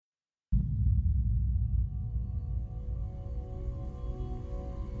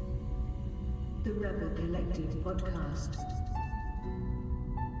the Rebel Collective podcast.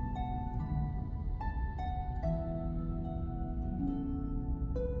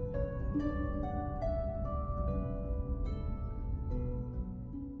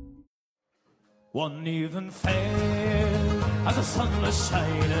 One even fell as the sun was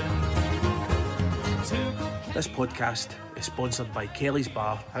shining. This podcast is sponsored by Kelly's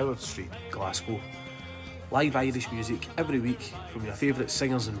Bar, Howard Street, Glasgow. Live Irish music every week from your favourite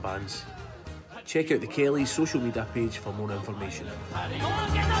singers and bands. Check out the Kelly's social media page for more information. How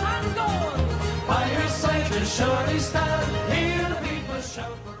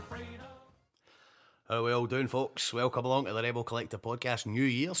are we all doing, folks? Welcome along to the Rebel Collective podcast New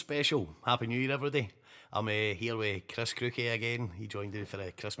Year special. Happy New Year, everybody. I'm here with Chris Crookie again. He joined me for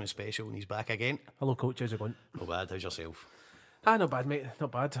the Christmas special and he's back again. Hello, coach. How's it going? Not bad. How's yourself? Not bad, mate.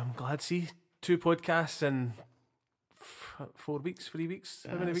 Not bad. I'm glad to see 2 podcasts in 4 weeks, 3 weeks.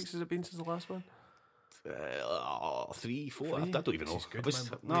 How many weeks has it been since the last one? 3, 4. I don't even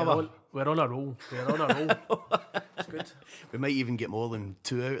know. We're on a roll. We're on a roll. It's good. We might even get more than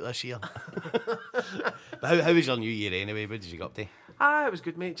 2 out this year. But how was your New Year anyway? What did you get up to? It was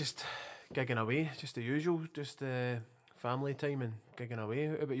good, mate. Just gigging away. Just the usual. Just family time and gigging away.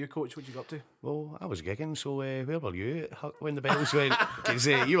 How about you, coach? What did you get up to? Well, I was gigging, so where were you when the bells went? Because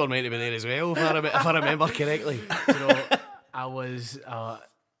you were meant to be there as well, if I remember correctly. You know, I was... I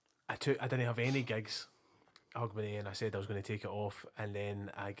didn't have any gigs. Hogmanay, and I said I was going to take it off, and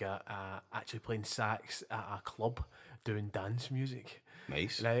then I got actually playing sax at a club doing dance music.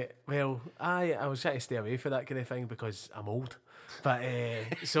 Nice. Right. Well, I was trying to stay away from that kind of thing because I'm old. But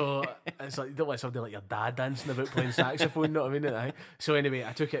so it's like you don't want somebody like your dad dancing about playing saxophone. You know what I mean? So anyway,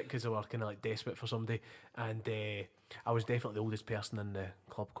 I took it because I were kind of like desperate for somebody, and I was definitely the oldest person in the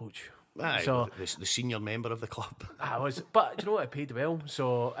club, coach. Aye, so the senior member of the club. I was, but you know what? I paid well.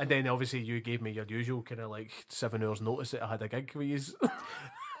 So, and then obviously you gave me your usual kind of like 7 hours notice that I had a gig with you.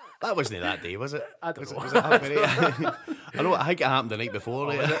 That wasn't that day, was it? I don't know. Was it happening? I think it happened the night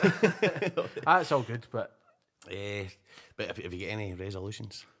before. That's all good, but if you get any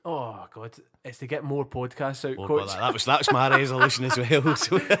resolutions? Oh God, it's to get more podcasts out, More coach. That's my resolution as well.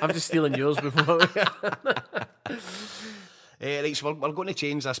 So. I'm just stealing yours before. Right, so we're going to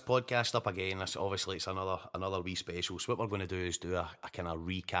change this podcast up again. Obviously, it's another wee special. So what we're going to do is do a kind of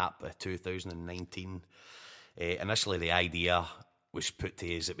recap of 2019. Initially, the idea was put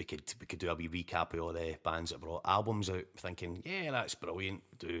to us that we could do a wee recap of all the bands that brought albums out. Thinking, yeah, that's brilliant.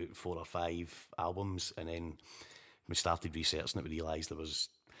 Do 4 or 5 albums, and then we started researching it. We realised there was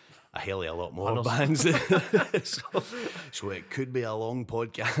a hell of a lot more bands. so it could be a long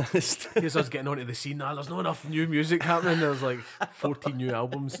podcast. Here's us getting onto the scene now. There's not enough new music happening. There's like 14 new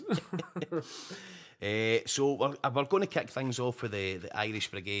albums. So we're going to kick things off with the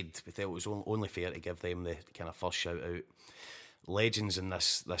Irish Brigade. We thought it was only fair to give them the kind of first shout out. Legends in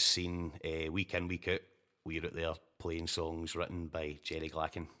this scene, week in, week out. We're out there playing songs written by Jerry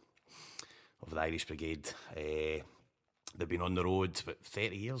Glacken of the Irish Brigade. They've been on the road about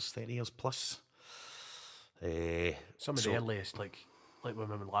 30 years plus. Some of the earliest, like when we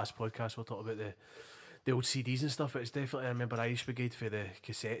were in the last podcast, we'll talk about the old CDs and stuff. But it's definitely, I remember Irish Brigade for the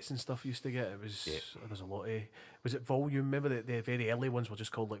cassettes and stuff you used to get. It was there's a lot of. Was it Volume? Remember the very early ones were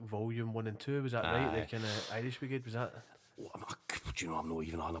just called like Volume 1 and 2. Was that right? The kind of Irish Brigade, was that? I'm not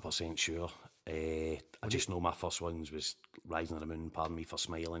even 100% sure. I just know my first ones was Rising of the Moon, Pardon Me for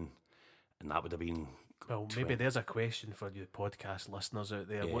Smiling, and that would have been. Well, maybe there's a question for you podcast listeners out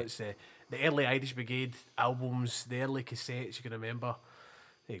there. Yeah. What's the early Irish Brigade albums, the early cassettes you can remember?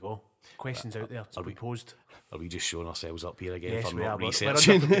 There you go. Questions out there. It's been posed. Are we just showing ourselves up here again for we not are,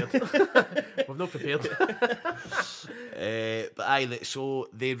 researching? We've not prepared. But so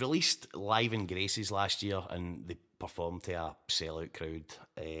they released Live in Graces last year and they performed to a sellout crowd.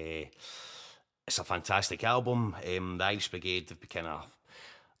 It's a fantastic album. The Irish Brigade have become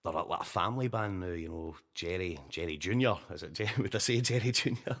they're like a family band now, you know. Jerry Jr. Is it? Would I say Jerry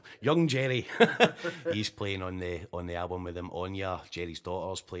Jr.? Young Jerry. He's playing on the album with them. Anya, Jerry's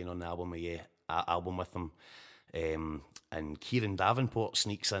daughter's playing on the album with them. And Kieran Davenport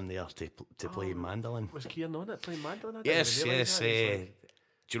sneaks in there to play mandolin. Was Kieran on it playing mandolin? Yes.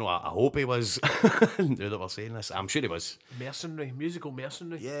 Do you know what? I hope he was. Now that we're saying this, I'm sure he was. Musical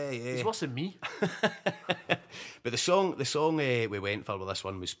mercenary. Yeah. He's worse than me. But the song we went for with this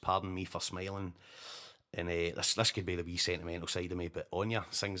one was "Pardon Me for Smiling," and this could be the wee sentimental side of me. But Anya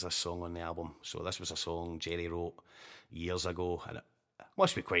sings this song on the album, so this was a song Jerry wrote years ago, and it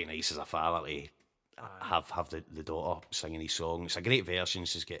must be quite nice as a father to have the daughter singing his song. It's a great version.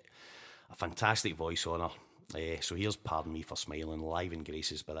 She's got a fantastic voice on her. So here's Pardon Me for Smiling, Live in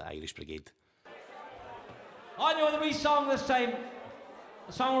Graces by the Irish Brigade. I know the wee song this time.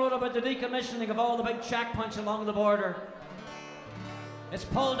 A song wrote about the decommissioning of all the big checkpoints along the border. It's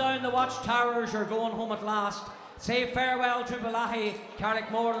pull down the watchtowers, you're going home at last. Say farewell to Ballaghy,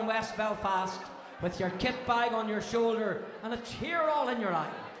 Carrickmore and West Belfast, with your kit bag on your shoulder and a tear all in your eye.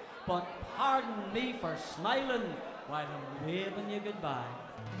 But pardon me for smiling while I'm waving you goodbye.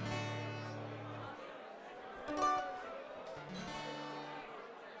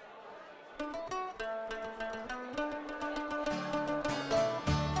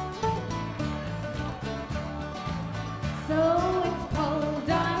 So it's pulled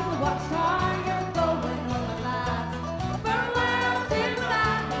down the watchtower, you're going home at last. Farewell to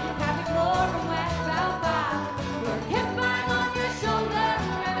Ballaghy, Carrickmore from West Belfast. Your hip bag on your shoulder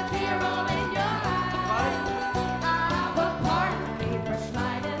and a tear roll in your eye. Ah, but pardon me for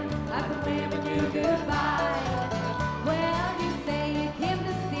smiling as I'm waving you goodbye. Well, you say you came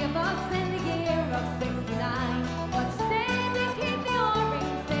to save us in the year of '69, but you say they keep the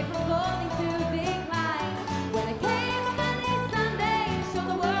O-rings, they from falling to decline. When it came Sunday, show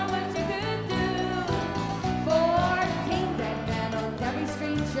the world what you could do. 14 dead men on Derry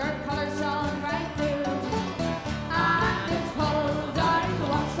Street, your colours shone right through. And it's cold down the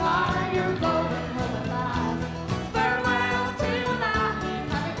watchtower, you're going home at last. Farewell to Ballaghy,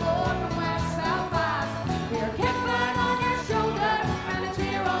 Carrickmore from West Belfast. Your kit bag on your shoulder and a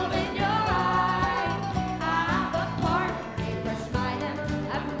tear roll in your eye. Ah, but pardon me for smiling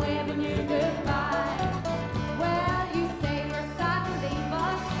as I'm waving you goodbye. Well, you say you're sad to leave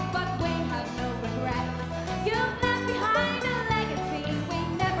us, but we have no regrets. You've left behind a legacy we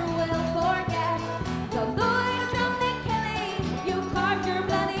never will forget. The Lloyd of Kelly, you carved your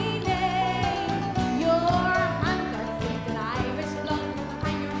bloody name. Your hands are steeped in Irish blood,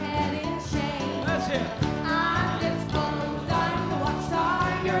 and your head in shame. That's it. And it's cold down the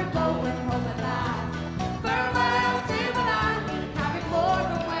watchtower, you're going home at last. Farewell to Ballaghy, Carrickmore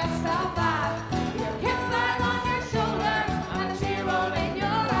from West Belfast. Your kit bag on your shoulder and a tear roll in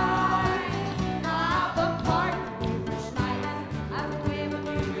your eye. Ah, but pardon me for smiling as I'm waving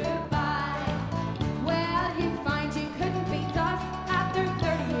you goodbye. Well, you find you couldn't beat us after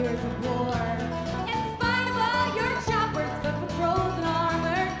 30 years of war. In spite of all your choppers, foot patrols and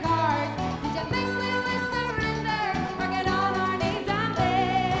armored cars, did you think we would surrender or get on our knees and beg?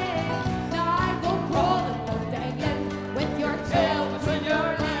 Now go crawling home to England with your tail between your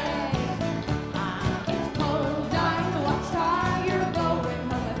legs. It's cold down the watchtower, you're going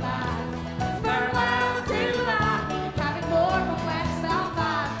home at last. Farewell to Ballaghy, Carrickmore from West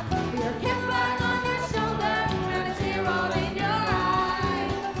Belfast. Your kit bag on your shoulder and a tear roll in your eye.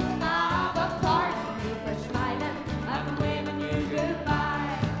 Ah, but pardon me for smiling as I'm waving you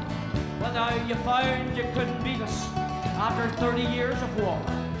goodbye. Well, now you found you couldn't beat us after 30 years of war.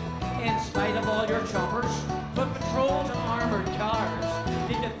 In spite of all your choppers, foot patrols and armoured cars,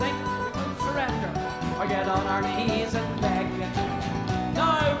 did you think we would surrender or get on our knees and beg?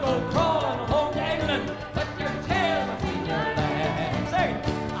 Now go crawling home to England with your tail between your legs. Hey.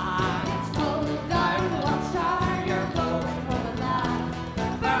 It's cold down the watchtower, you're going home at last.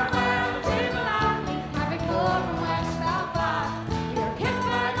 Farewell to Ballaghy, Carrickmore from West Belfast. Your kit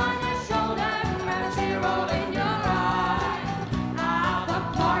bag on your shoulder and a tear roll in your eye. Ah, but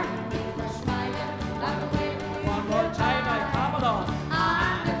pardon me for smiling as I'm waving you One more time, I have it on.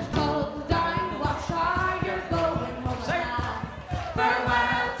 And it's cold down the watchtower, you're going home at last.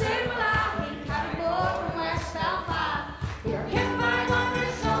 Farewell to Ballaghy, Carrickmore from West Belfast. Your kit bag on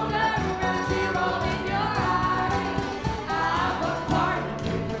your shoulder and a tear roll in your eye. Ah, but pardon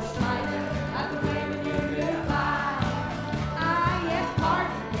me for smiling as I'm waving you goodbye. Ah, yes,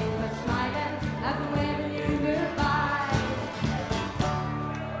 pardon me for smiling as I'm waving you goodbye.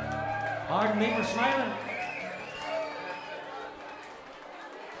 Pardon me for smiling.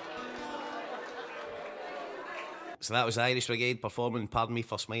 So that was the Irish Brigade performing Pardon Me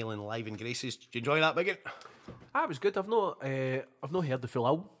for Smiling live in Graces. Did you enjoy that, Biggin? Ah, it was good. I've not heard the full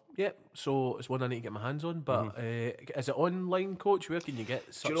album yet, so it's one I need to get my hands on. But is it online, Coach? Where can you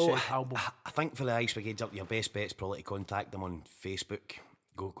get such album? I think for the Irish Brigade, your best bet's probably to contact them on Facebook.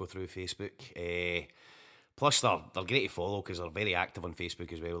 Go through Facebook. Plus, they're great to follow because they're very active on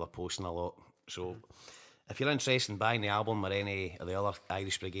Facebook as well. They're posting a lot. So if you're interested in buying the album or any of the other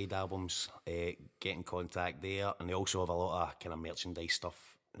Irish Brigade albums, get in contact there. And they also have a lot of kind of merchandise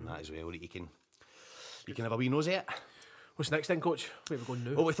stuff and that as well that you can have a wee nose at. What's next then, Coach? Where are we going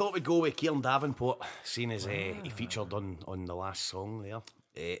now? Well, we thought we'd go with Kieran Davenport, seeing as he featured on the last song there.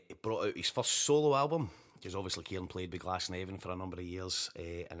 He brought out his first solo album, because obviously Kieran played with Glasgow Irish for a number of years,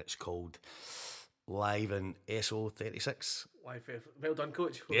 and it's called live in SO36. Well done,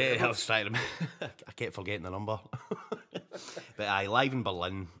 coach. Yeah, I was trying to. I kept forgetting the number. But aye, live in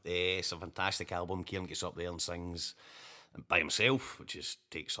Berlin. It's a fantastic album. Kieran gets up there and sings by himself, which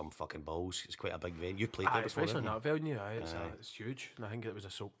takes some fucking balls. It's quite a big venue. You played there before, especially in haven't that venue. It's huge, and I think it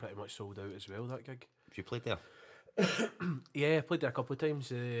was pretty much sold out as well. That gig. you? Have you played there? Yeah, I played there a couple of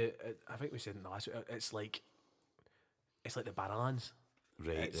times. I think we said in the last. It's like the Barrowlands.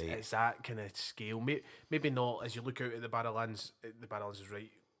 Right, It's that kind of scale. Maybe not as you look out at the Barrowlands. The Barrowlands is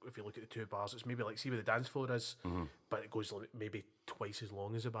right. If you look at the two bars, it's maybe like see where the dance floor is, but it goes maybe twice as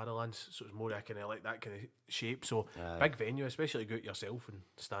long as the Barrowlands. So it's more kind of like that kind of shape. So big venue, especially go out yourself and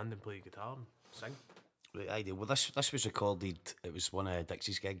stand and play guitar and sing. Right, ideal. Well, this was recorded. It was one of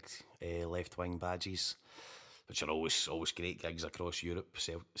Dixie's gigs, Left Wing Badges, which are always great gigs across Europe.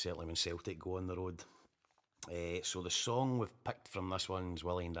 Certainly when Celtic go on the road. So the song we've picked from this one is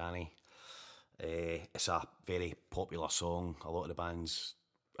Willie and Danny. It's a very popular song. A lot of the bands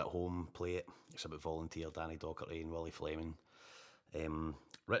at home play it. It's about Volunteer, Danny Docherty and Willie Fleming.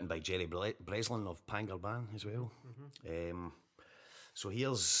 Written by Jerry Breslin of Pangerban as well. So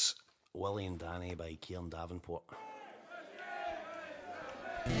here's Willie and Danny by Kieran Davenport.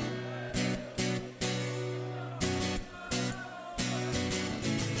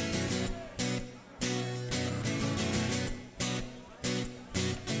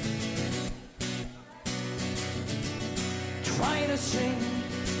 Try to sing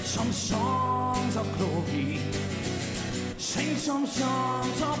some songs of glory, sing some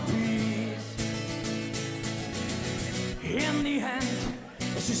songs of peace. In the end,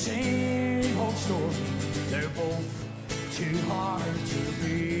 it's the same old story. They're both too hard to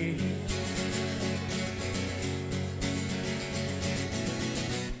beat.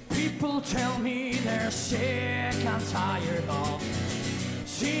 People tell me they're sick and tired of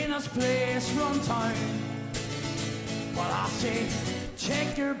seeing us place from town. But I say,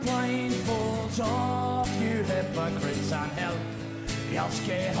 take your blindfolds off, you hypocrites, and help us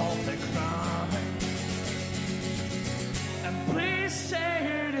get off the ground. And please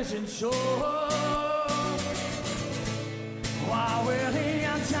say it isn't so. Why Willie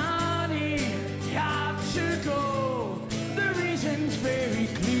and Danny had to go? The reason's very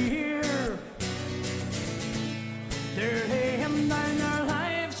clear. They're laying down their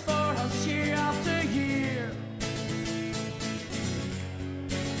lives for us year after year.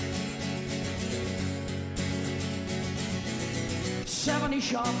 70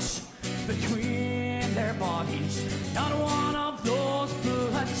 shots between their bodies. Not one of those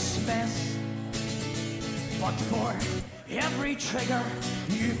bullets missed. But for every trigger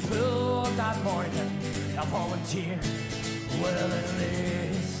you pulled that morning, a volunteer will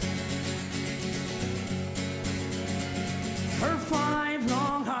enlist. For 5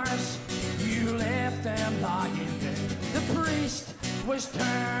 long hours you left them lying dead. The priest was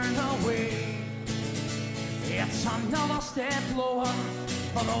turned away. It's another step lower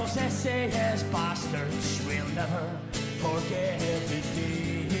for those SAS bastards. We'll never forget the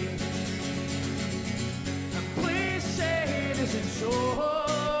day. And please say it isn't so.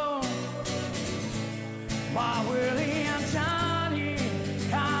 Why Willie and Danny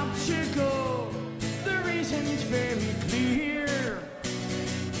have to go? The reason's very clear.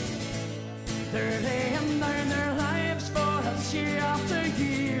 They're laying down their lives for us year after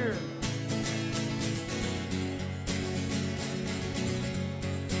year.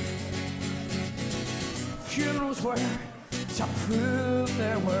 Funerals were to prove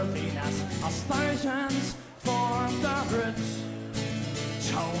their worthiness, as thousands formed their roots.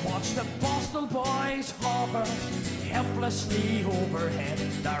 To watch the Boston boys hover helplessly overhead,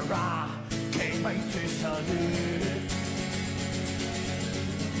 the Ra came out to salute.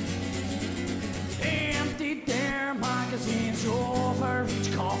 They emptied their magazines over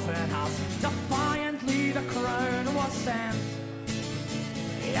each coffin as defiantly the crown was sent.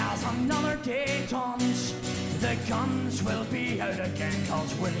 As another day dawns, the guns will be out again,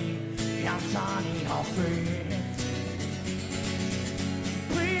 'cause Willie and Danny are free.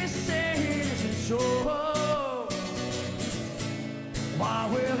 Please say it isn't so. Why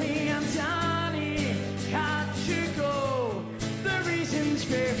Willie and Danny had to go? The reason's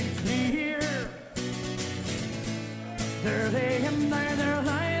very clear. They're laying down their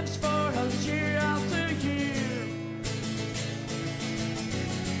lives for us year after year.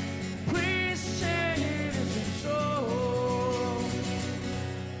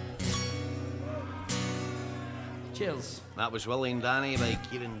 Cheers. That was Willie and Danny by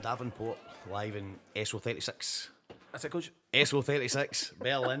Kieran Davenport, live in SO36. That's it, Coach. SO36,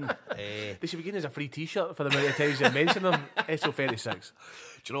 Berlin. They should be getting as a free T-shirt for the amount of times you mention them. SO36.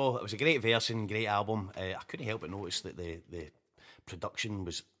 Do you know, it was a great version, great album. I couldn't help but notice that the production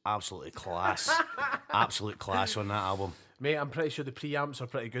was absolutely class. Absolute class on that album. Mate, I'm pretty sure the preamps are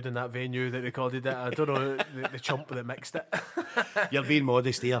pretty good in that venue that recorded it. I don't know the chump that mixed it. You're being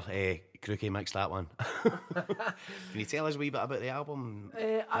modest here. Crookie mixed that one. Can you tell us a wee bit about the album? Do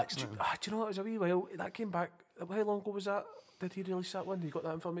you know what, it was a wee while. That came back. How long ago was that? Did he release that one? You got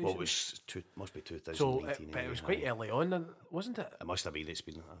that information? Well, it was must be 2019. So, but it was quite early on, wasn't it? It must have been. It's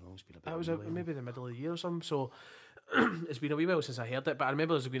been a bit. It was maybe the middle of the year or something. So it's been a wee while since I heard it, but I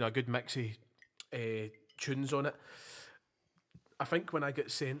remember there's been a good mix of tunes on it. I think when I got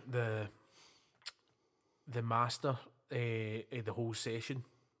sent the master, the whole session,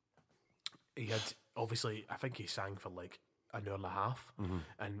 he had obviously, I think he sang for like an hour and a half,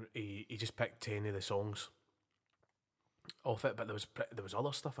 and he just picked 10 of the songs off it. But there was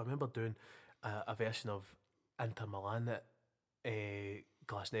other stuff. I remember doing a version of Inter Milan that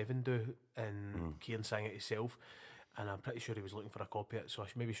Glasnevin do, and Kieran sang it himself. And I'm pretty sure he was looking for a copy of it, so I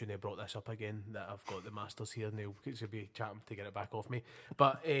maybe shouldn't have brought this up again, that I've got the masters here, and he'll be chatting to get it back off me.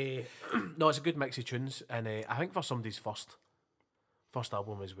 But no, it's a good mix of tunes, and I think for somebody's first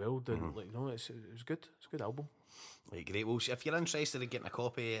album as well, it was good. It's a good album. Right, great. Well, if you're interested in getting a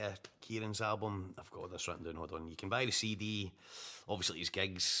copy of Kieran's album, I've got this written down, hold on. You can buy the CD, obviously his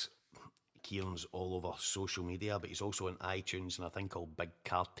gigs, Kieran's all over social media, but he's also on iTunes and a thing called Big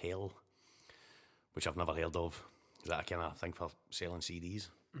Cartel, which I've never heard of. Is that a kind of thing for selling CDs?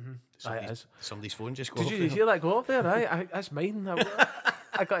 It is. Somebody's phone just go Did off you there. hear that go off there? That's mine.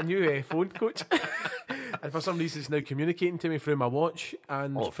 I got a new phone, Coach. And for some reason it's now communicating to me through my watch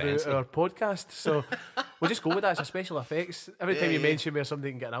and through fancy. our podcast. So we'll just go with that. It's a special effects. Every time you mention where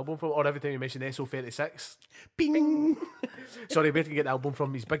somebody can get an album from, or every time you mention SO36, Bing! sorry, where can you get the album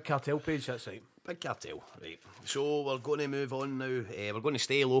from? His Big Cartel page, that's right. Big Cartel, right. So we're going to move on now. We're going to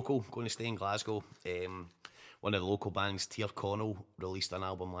stay local, going to stay in Glasgow. One of the local bands, Tír Chonaill, released an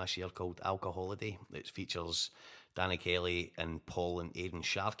album last year called Alcoholiday. It features Danny Kelly and Paul and Aidan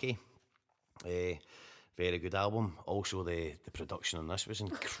Sharkey. Very good album. Also, the production on this was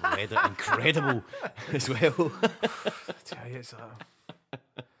incredible as well. I tell you, it's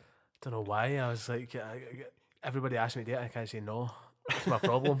I don't know why. I was like, everybody asked me to do it, I can't say no. That's my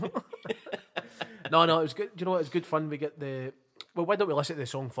problem. No, it was good. Do you know what? It's good fun. We get well, why don't we listen to the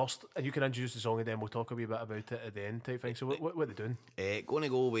song first, and you can introduce the song, and then we'll talk a wee bit about it at the end type thing. So what are they doing? Going to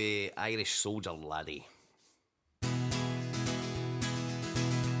go with Irish Solder Laddie.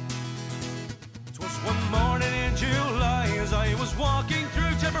 Twas one morning in July as I was walking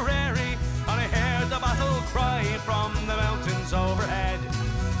through Tipperary, and I heard the battle cry from the mountains overhead.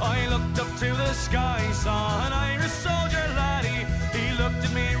 I looked up to the sky, saw an Irish soldier laddie. He looked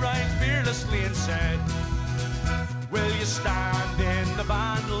at me right fearlessly and said, will you stand in the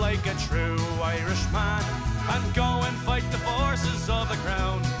band like a true Irishman and go and fight the forces of the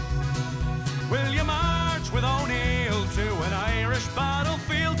crown? Will you march with O'Neill to an Irish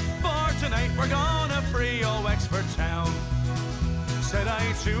battlefield? For tonight we're gonna free Wexford town. Said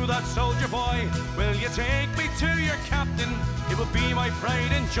I to that soldier boy, will you take me to your captain? It will be my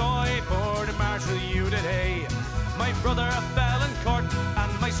pride and joy for to march with you today. My brother fell in court,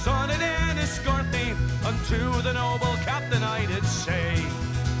 and my son it in escort thee unto the noble captain. I did say,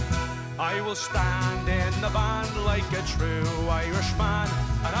 I will stand in the band like a true Irishman,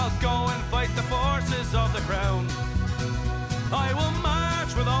 and I'll go and fight the forces of the crown. I will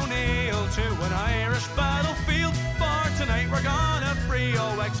march with O'Neill to an Irish battlefield, for tonight we're gonna free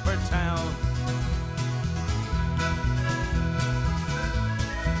Wexford town.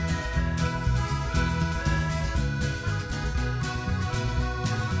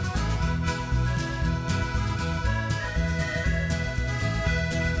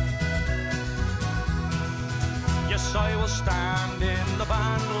 I will stand in the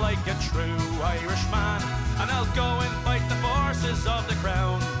band like a true Irishman, and I'll go and fight the forces of the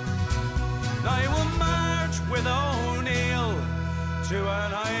crown. I will march with O'Neill to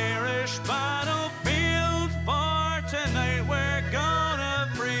an Irish battlefield, for tonight we're gonna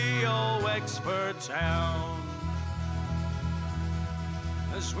free Wexford town.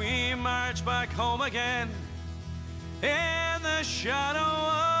 As we march back home again in the shadow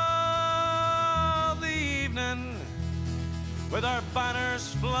of the evening, with our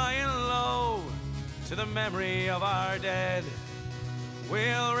banners flying low to the memory of our dead,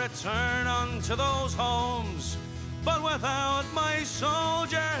 we'll return unto those homes, but without my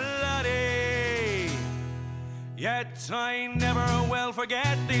soldier laddie. Yet I never will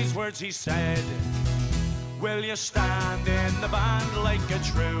forget these words he said. Will you stand in the band like a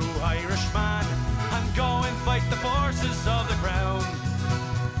true Irishman and go and fight the forces of the crown?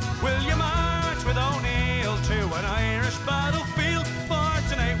 Will you march with O'Neill to an Irish battlefield? For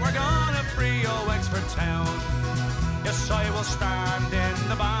tonight we're gonna free Wexford town. Yes, I will stand in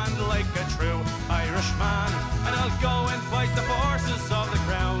the band like a true Irishman, and I'll go and fight the forces of the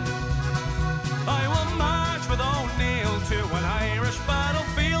crown. I will march with O'Neill to an Irish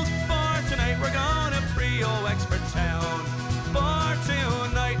battlefield. For tonight we're gonna free Wexford town. For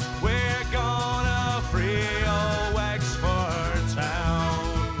tonight we're gonna free Wexford town.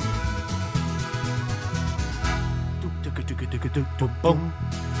 Boom.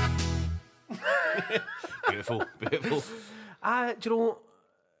 Beautiful, beautiful. Do you know,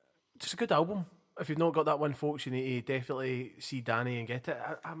 it's a good album. If you've not got that one, folks, you need to definitely see Danny and get it.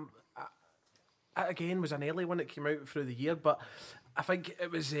 Again, was an early one that came out through the year, but I think it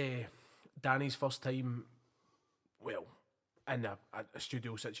was Danny's first time, well, in a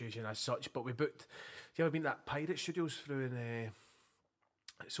studio situation as such. But we booked. Have you ever been to that Pirate Studios through in?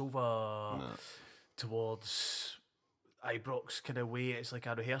 It's over towards Ibrox kind of way. It's like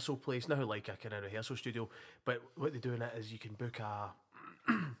a rehearsal place now, like a kind of rehearsal studio. But what they do in it is you can book a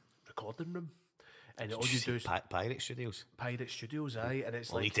recording room, and all you do is Pirate Studios. Pirate Studios, aye, and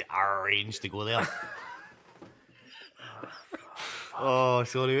it's We'll like need to arrange to go there. Oh,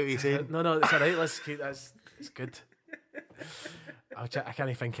 sorry, what were you saying? no, it's alright. Let's keep it's good. I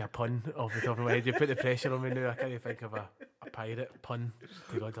can't think of a pun off the top of my head. You put the pressure on me now. I can't think of a pirate pun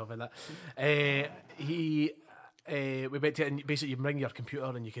to go on top of that. We went to it, and basically you bring your computer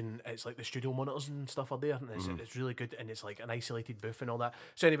and you can. It's like the studio monitors and stuff are there, and it's really good, and it's like an isolated booth and all that.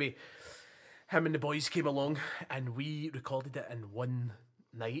 So anyway, him and the boys came along, and we recorded it in one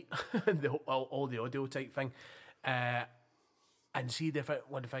night, all the audio type thing. And see,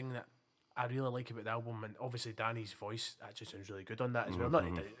 one thing that I really like about the album, and obviously Danny's voice actually sounds really good on that as well.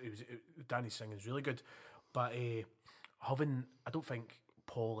 Danny's singing is really good, but I don't think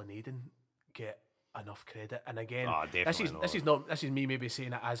Paul and Aidan get enough credit. And again, this is me maybe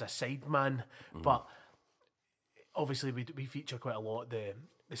saying it as a sideman, but obviously we feature quite a lot the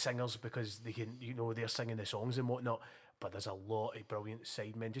singers because they can, they're singing the songs and whatnot. But there's a lot of brilliant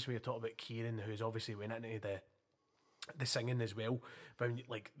sidemen. Just when you're talking about Kieran, who's obviously went into the singing as well, but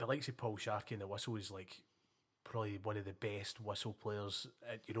like the likes of Paul Sharkey and the whistle is like probably one of the best whistle players,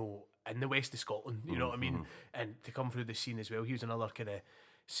 in the west of Scotland. You know what I mean? And to come through the scene as well, he was another kind of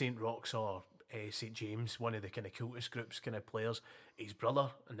St. Roch's or St. James, one of the kind of cultist groups kind of players. His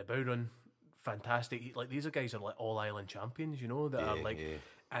brother in the bow run, fantastic. Like these guys are like all Ireland champions, that are like. Yeah.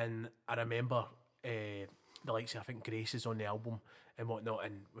 And I remember the likes of, I think Grace is on the album and whatnot.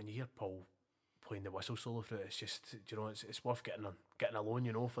 And when you hear Paul playing the whistle solo through it, it's just, it's worth getting a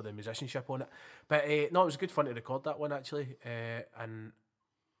loan, for the musicianship on it. But no, it was good fun to record that one actually, and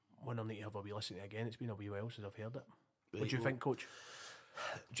one I'll need to have a wee listen to again. It's been a wee while since I've heard it. What do you think, Coach?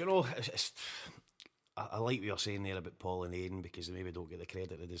 Do you know, I like what you're saying there about Paul and Aidan, because they maybe don't get the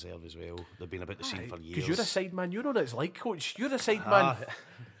credit they deserve as well. They've been about the scene for years. Because you're a sideman, you know what it's like, Coach. You're a sideman.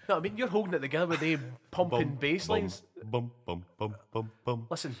 No, I mean, you're holding it together with the pumping bass lines. Bum, bum, bum, bum, bum.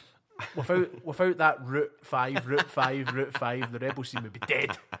 Listen, without that Route 5, the Rebel scene would be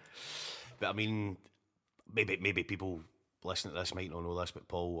dead. But I mean, maybe people listening to this might not know this, but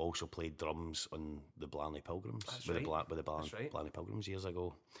Paul also played drums on the Blarney Pilgrims. That's with right. the Blarney Pilgrims years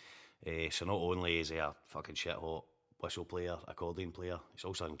ago. So not only is he a fucking shit hot whistle player, accordion player, he's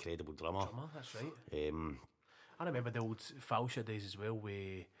also an incredible drummer. That's right. I remember the old Falsha days as well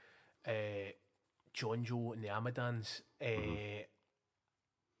with John Joe and the Amadans.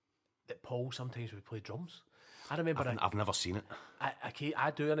 That Paul sometimes would play drums. I remember I've never seen it.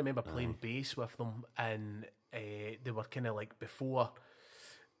 I do. I remember playing bass with them, and they were kind of like before.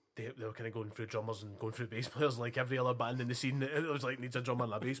 They were kind of going through drummers and going through bass players like every other band in the scene. It was like needs a drummer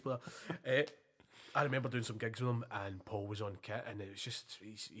and a bass player. I remember doing some gigs with him, and Paul was on kit, and it was just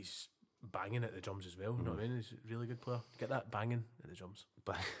he's banging at the drums as well. You know what I mean? He's a really good player. Get that banging at the drums.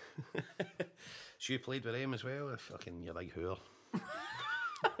 So you played with him as well? Fucking you big whore.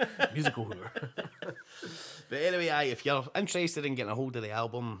 Musical whore. But anyway, if you're interested in getting a hold of the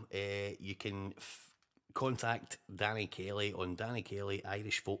album, you can contact Danny Kelly on Danny Kelly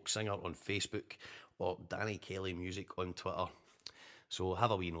Irish Folk Singer on Facebook, or Danny Kelly Music on Twitter. So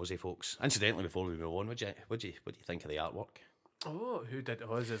have a wee nosy, folks. Incidentally, before we move on, what do you think of the artwork? Oh, who did?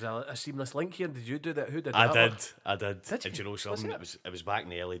 Oh, is there a seamless link here? Did you do that? Who did? I that did. Did you know something? It was back in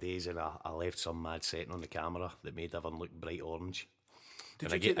the early days, and I left some mad setting on the camera that made everyone look bright orange.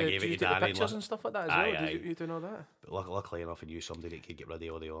 Did And you I gave it take to the Danny. pictures and stuff like that as Aye, well? aye. Did you doing all that? But luckily enough, I knew somebody that could get rid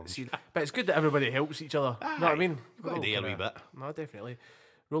of all the orange. See, but it's good that everybody helps each other. You know what I mean? You've got to We're all do a wee kinda- bit. No, definitely.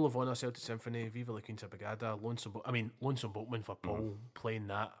 Roll of Honour, Celtic Symphony, Viva la Quinta Brigada, Lonesome Boatman for Paul, playing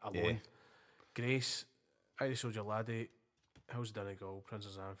that alone. Yeah. Grace, Irish Soldier Laddie, Hills of Donegal,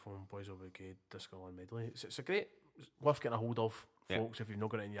 Princess Anthem, Boys of Brigade, Disco and Medley. It's a great, worth getting a hold of, Yeah. folks, if you've not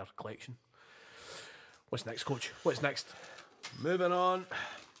got it in your collection. What's next, Coach? What's next? Moving on.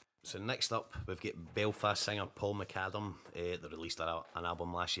 So next up, we've got Belfast singer Pól MacAdam. They released an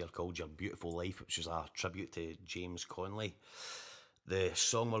album last year called Your Beautiful Life, which is a tribute to James Connolly. The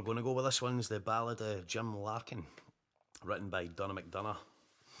song we're going to go with this one is the Ballad of James Larkin, written by Donna McDonough.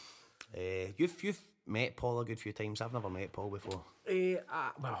 You've met Paul a good few times. I've never met Paul before.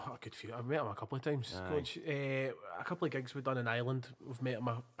 Well, a good few. I've met him a couple of times, Coach. A couple of gigs we've done in Ireland. We've met him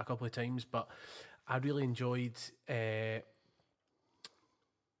a couple of times, but I really enjoyed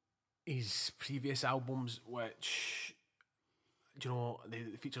his previous albums, which, do you know, they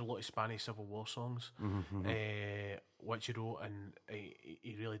feature a lot of Spanish Civil War songs, which he wrote, and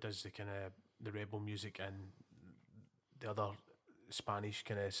he really does the kind of the rebel music and the other Spanish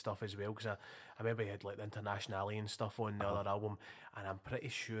kind of stuff as well, because I remember he had like the Internationale and stuff on the other album, and I'm pretty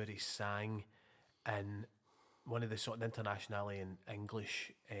sure he sang in one of the sort of Internationale in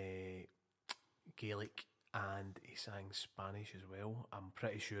English, Gaelic, and he sang Spanish as well. I'm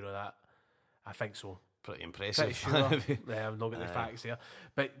pretty sure of that. I think so. Pretty impressive. Pretty sure. Yeah, I've not got the facts there.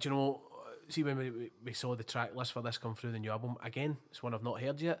 But do you know, see when we saw the track list for this come through the new album, again, it's one I've not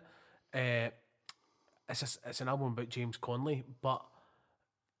heard yet. It's an album about James Connolly, but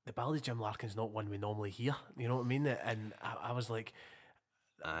the Ballad of Jim Larkin's not one we normally hear. You know what I mean? And I was like,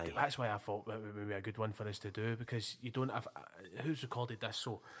 Aye. that's why I thought that would be a good one for us to do, because you don't have who's recorded this.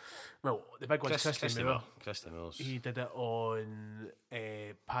 So, well, the big one's Christy Moore. Christy Moore's. He did it on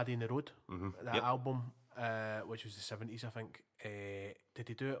Paddy in the Road, that Yep. album, which was the 70s, I think. Did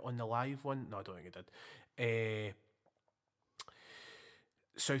he do it on the live one? No, I don't think he did.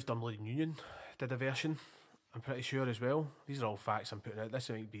 South Dunblane Union did a version, I'm pretty sure, as well. These are all facts I'm putting out. This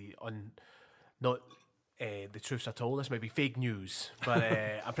might be not the truths at all. This might be fake news, but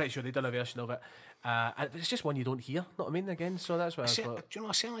I'm pretty sure they've done a version of it. And it's just one you don't hear, know what I mean, again, so that's why I Do thought. you know,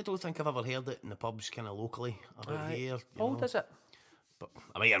 I certainly don't think I've ever heard it in the pubs kind of locally about here. Oh, does it? But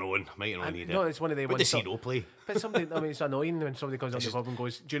I might have known. No, it's one of the What ones. does he know play? But somebody, I mean, it's annoying when somebody comes up to the pub and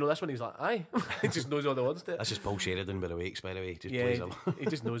goes, "Do you know this one?" He's like, "Aye." He just knows all the words to it. This is Paul Sheridan by the Wakes, by the way. Just Yeah, plays them. he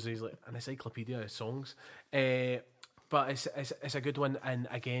just knows. He's like an encyclopedia of songs. But it's a good one, and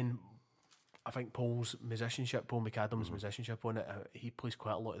again, I think Pól MacAdam's musicianship on it. He plays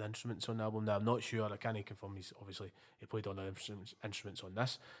quite a lot of the instruments on the album. Now I'm not sure. I can't confirm. He played all the instruments on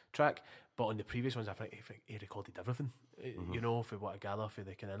this track, but on the previous ones, I think he recorded everything. You know, for what I gather, for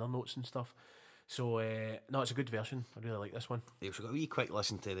the kind of inner notes and stuff. So no, it's a good version. I really like this one. Yeah, we've got a wee quick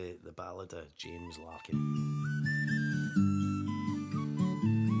listen to the Ballad of James Larkin.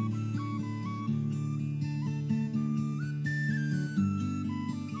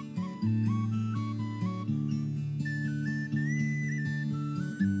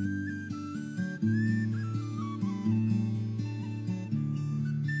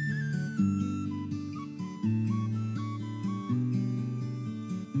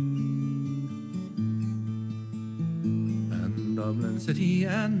 Dublin City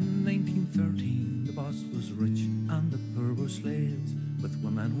in 1913, the boss was rich and the poor were slaves, with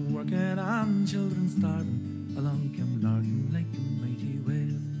women working and children starving. Along came Larkin like a mighty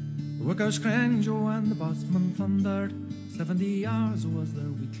wave. The workers crying Joe and the bossman thundered. 70 hours was their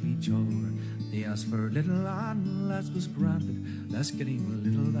weekly chore. They asked for little and less was granted, less getting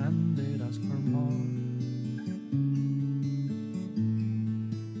little than they'd ask for more.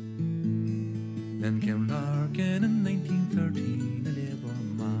 Then came Larkin in 1913, a labour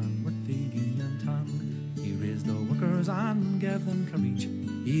man with the union tongue. He raised the workers and gave them courage.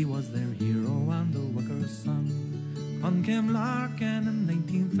 He was their hero and the workers' son. On came Larkin in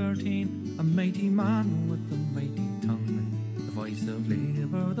 1913, a mighty man with a mighty tongue. The voice of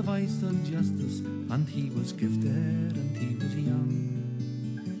labour, the voice of justice, and he was gifted and he was young.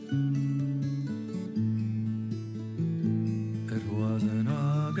 It was in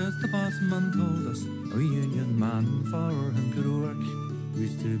August, the bossman told us a union man for him could work. We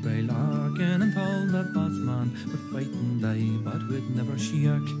stood by Larkin and told that bossman would fight and die, but we'd never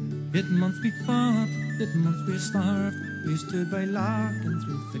shirk. 8 months we fought, 8 months we starved. We stood by Larkin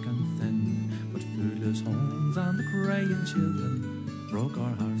through thick and thin, but foodless homes and the crying children broke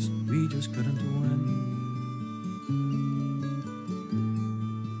our hearts, we just couldn't win.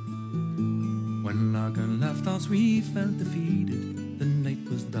 When Larkin left us, we felt defeated. The night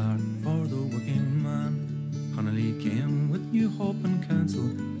was dark for the working man. Connolly came with new hope and counsel.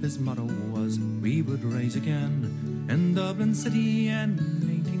 His motto was, we would rise again. In Dublin City in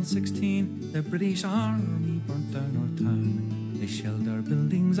 1916, the British Army burnt down our town. They shelled our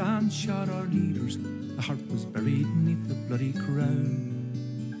buildings and shot our leaders. The heart was buried beneath the bloody crown.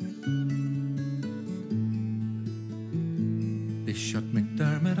 They shot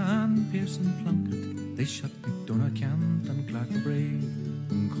McDermott and Pearson Plunkett. They shot McDonough, Kent and Clark Brave.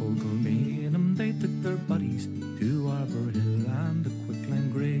 And Colquill made them, they took their bodies to Arbor Hill and the Quicklime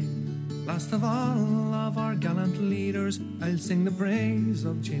grave. Last of all of our gallant leaders, I'll sing the praise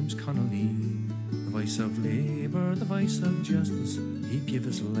of James Connolly. The voice of labour, the voice of justice, he gave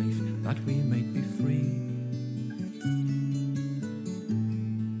his life that we might be free.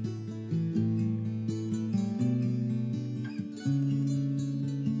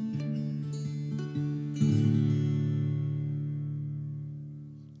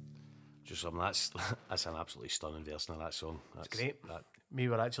 That's an absolutely stunning version of that song. That's great. Me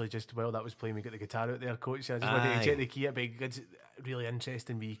were actually just, while that was playing, we got the guitar out there, coach. I just wanted to check the key. It's really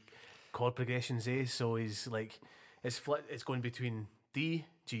interesting wee chord progressions, so he's like, it's going between D,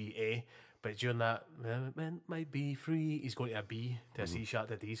 G, A, but during that, might be free, he's going to a B to a C sharp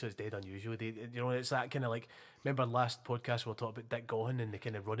to D, so it's dead unusual. It's that kind of like, remember last podcast we were talking about Dick Gaughan and the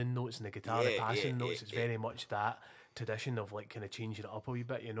kind of running notes and the guitar, the passing notes. It's very much that tradition of like kind of changing it up a wee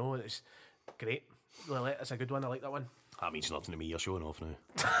bit, and it's great. Well, that's a good one. I like that one. That means nothing to me. You're showing off now.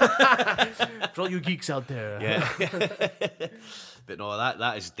 For all you geeks out there. Yeah. But no,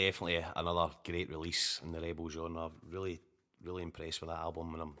 that is definitely another great release in the Rebel genre. Really, really impressed with that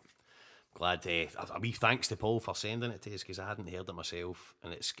album, and I'm glad a wee thanks to Paul for sending it to us, because I hadn't heard it myself,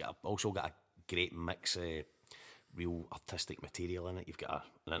 and it's also got a great mix of real artistic material in it. You've got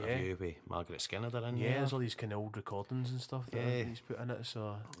an interview with Margaret Skinner in there. There's all these kind of old recordings and stuff that he's put in it,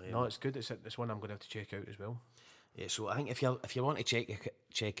 so no, it's good. It's one I'm going to have to check out as well. Yeah, so I think if you want to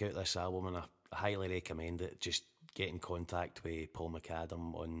check out this album, and I highly recommend it, just get in contact with Pól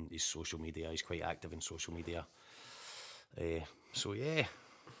MacAdam on his social media. He's quite active in social media. So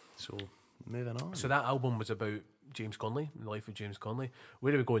moving on. So that album was about James Connolly, the life of James Connolly.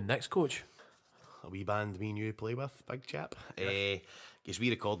 Where are we going next, coach? A wee band me and you play with, big chap. Because we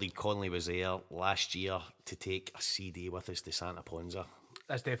recorded Connolly Was There last year to take a CD with us to Santa Ponza.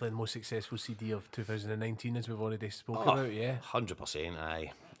 That's definitely the most successful CD of 2019, as we've already spoken about, 100%,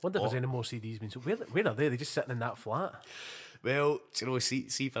 aye. Wonder if there's any more CDs been sold. Where are they? They're just sitting in that flat? Well,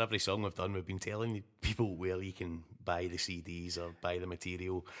 see for every song we've done, we've been telling people where you can buy the CDs or buy the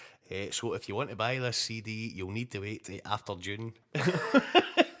material. So if you want to buy this CD, you'll need to wait till after June.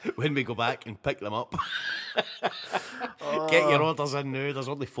 When we go back and pick them up. Get your orders in now. There's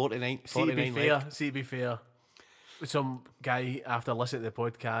only 49 left. See, to be fair, some guy, after listening to the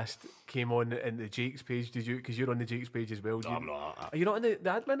podcast, came on in the Jakes page. Did you? Because you're on the Jakes page as well. No, I'm not. Are you not on the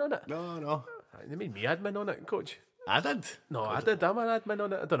admin on it? No. They made me admin on it, coach. I did? No, I did. I'm an admin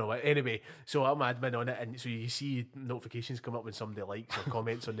on it. I don't know what. Anyway, so I'm admin on it, and so you see notifications come up when somebody likes or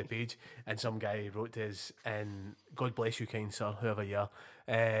comments on the page, and some guy wrote to us, and God bless you, kind sir, whoever you are.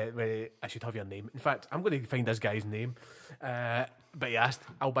 I should have your name. In fact, I'm going to find this guy's name. But he asked,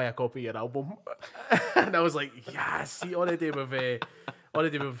 I'll buy a copy of your album. And I was like, yeah, see, all I do with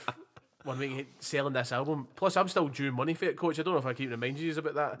one week selling this album. Plus, I'm still due money for it, coach. I don't know if I keep reminding you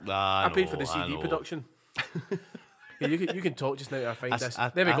about that. I paid for the CD production. Yeah, you can talk just now to find this.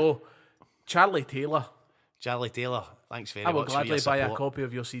 There we go. Charlie Taylor, thanks very much. I will gladly buy a copy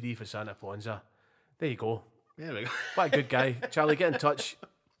of your CD for Santa Ponza. There you go. There we go. What a good guy. Charlie, get in touch.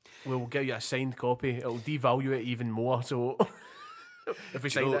 We'll give you a signed copy. It'll devalue it even more. So if we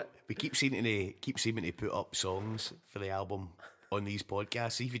sign it, we keep seeming to put up songs for the album on these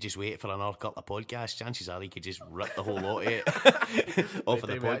podcasts. See if you just wait for another couple of podcasts, chances are you could just rip the whole lot of it off of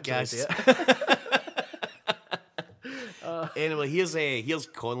the podcast. Anyway, here's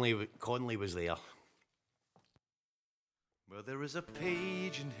Connolly Was There. Well, there is a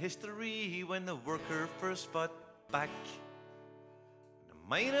page in history when the worker first fought back. The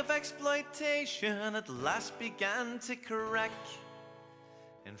mine of exploitation at last began to crack.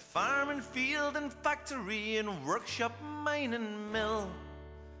 In farm and field and factory and workshop, mine and mill,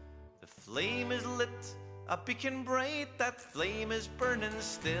 the flame is lit, a beacon bright, that flame is burning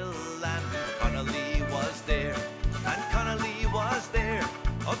still. And Connolly was there, and Connolly was there,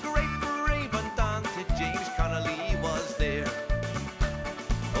 a great brave and daunted James Connolly was there.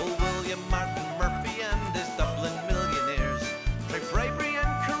 Oh, William Martin Murphy and his Dublin millionaires, by bribery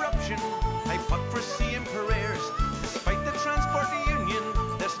and corruption, hypocrisy and prayers, despite the transport union,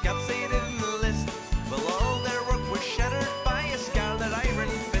 their scabs they didn't list. Well, all their work was shattered by a scarlet iron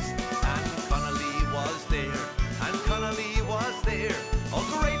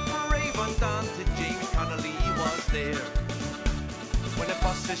there. When the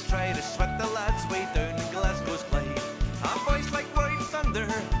buses try to sweat the lads way down in Glasgow's Clyde, our boys like white thunder,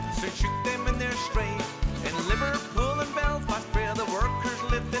 so shoot them in their stride. In Liverpool and Belfast where the workers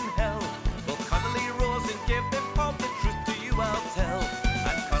lived in hell, well Connolly rose and gave them all the truth to you I'll tell.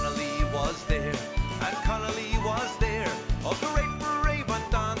 And Connolly was there, and Connolly was there, all the right brave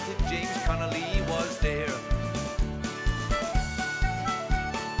and daunted James Connolly was there.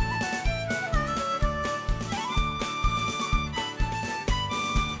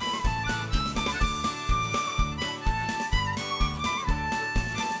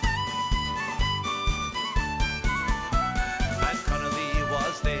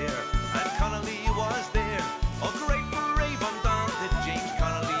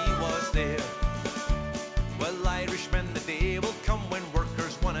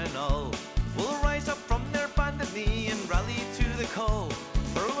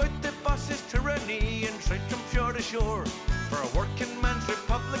 Shore, for a working man's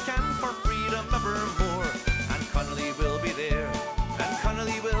republic and for freedom evermore. And Connolly will be there, and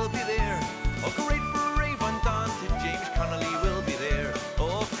Connolly will be there. Oh, great brave and daunted James Connolly will be there.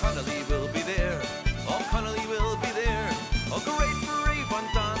 Oh, Connolly will be there. Oh, Connolly will be there. Oh, great brave and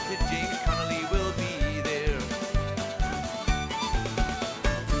daunted James Connolly will be there.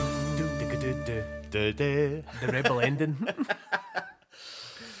 The rebel ending.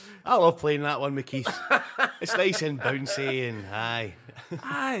 I love playing that one with Keith. It's nice and bouncy and aye.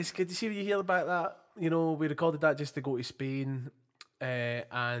 It's good to see when you hear about that. You know, we recorded that just to go to Spain,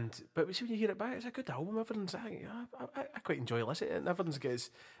 but we see when you hear it back, it's a good album. Everyone's, I quite enjoy listening to it, and everyone's got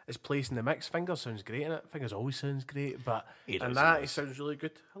his place in the mix. Fingers sounds great in it. Fingers always sounds great, but He sounds really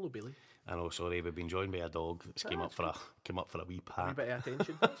good. Hello, Bailey. I know. Sorry, we've been joined by a dog that's came up for a wee pat. A wee bit of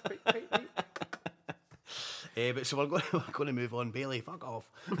attention. That's quite right. But so we're going to move on. Bailey, fuck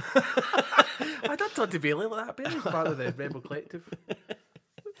off. I did talk to Bailey like that. Bailey's part of the Rebel Collective.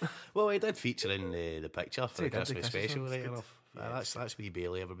 Well, he did feature in the picture for the Christmas special. Right enough. That's wee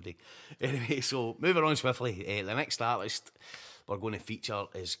Bailey, everybody. Anyway, so moving on swiftly. The next artist we're going to feature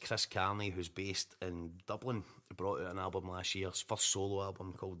is Chris Carney, who's based in Dublin. He brought out an album last year, his first solo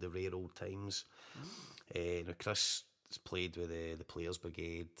album called The Rare Old Times. Now Chris has played with the Players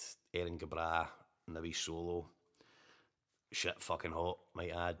Brigade, Erin Gabra, and the wee solo. Shit fucking hot,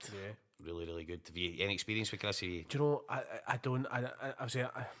 might add. Yeah. Really, really good. Have you any experience with Chris? Do you know, I don't, I would say,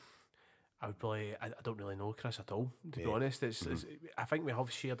 I would probably, I don't really know Chris at all, to be honest. It's, I think we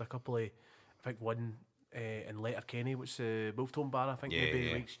have shared a couple of, I think one in Letterkenny, which is the Wolftone Bar, I think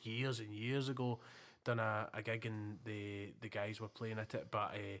maybe like years and years ago, done a gig and the guys were playing at it,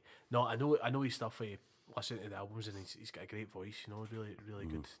 but no, I know his stuff, listening to the albums, and he's got a great voice, you know, really, really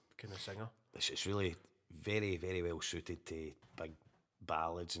good kind of singer. It's really very, very well suited to big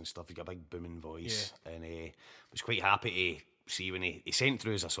ballads and stuff. He's got a big booming voice, and I was quite happy to see when he sent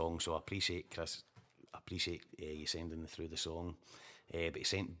through as a song, so I appreciate Chris, you sending through the song, but he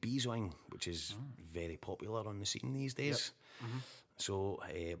sent Beeswing, which is very popular on the scene these days. So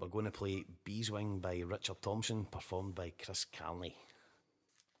we're going to play Beeswing by Richard Thompson, performed by Chris Carney.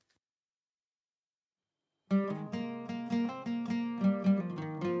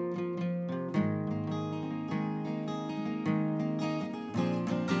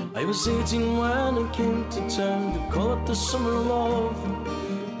 I was 18 when I came to town to call it the summer love.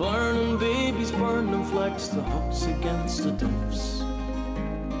 Burning babies, burning flags, the huts against the doves.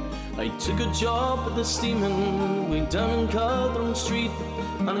 I took a job at the steaming way down in Calderham Street,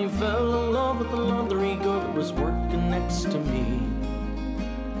 and I fell in love with the laundry girl that was working next to me.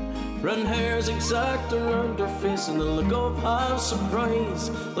 Red hair's exact around her face and the look of half surprise,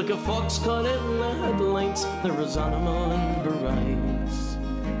 like a fox caught in the headlights, there was animal in her eyes.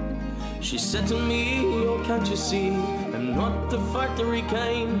 She said to me, oh can't you see, I'm not the factory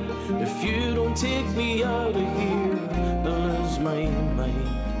kind. If you don't take me out of here, I'll lose my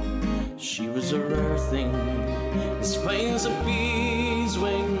mind. She was a rare thing, as fine as a bee's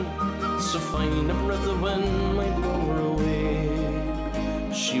wing, so fine a breath of wind might blow her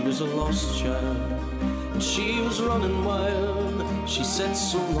away. She was a lost child, and she was running wild. She said,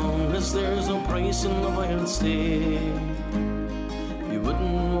 so long as there's no price in love I'll stay. You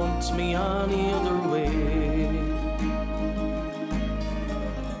wouldn't want me any other way.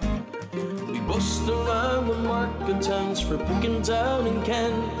 We bust around the market towns for picking down in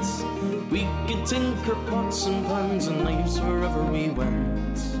Kent. We could tinker pots and pans and knives wherever we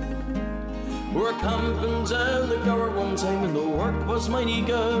went. We're camping down the Gower one time and the work was mighty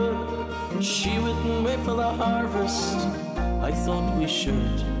good. She wouldn't wait for the harvest, I thought we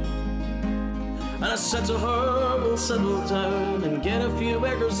should. And I said to her, we'll settle down and get a few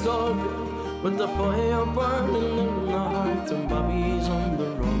acres dug. with the fire burning in the hearth and Bobby's on the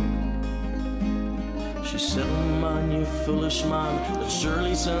rug. She said, oh man, you foolish man, that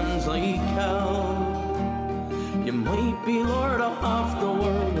surely sounds like hell. You might be lord of half the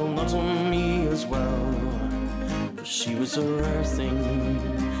world, well not on me as well. For she was a rare thing,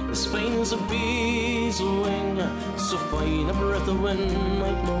 as fine as a bee's wing, so fine a breath of wind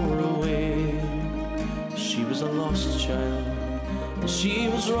might blow her away. She was a lost child, and she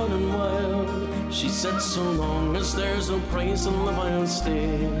was running wild. She said, so long as there's no price in love I'll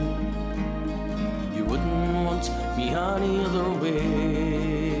stay. You wouldn't want me any other way.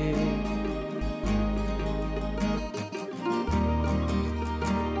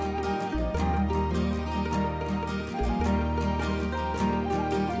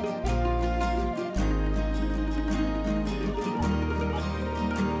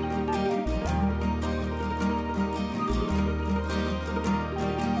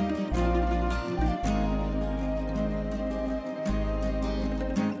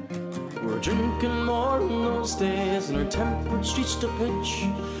 Drinking more in those days, and her temperance reached a pitch,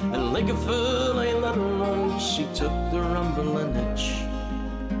 and like a fool I let her run, she took the rumbling itch.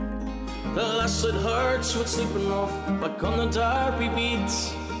 The lass had heard sweet sleeping off back on the Derby beat,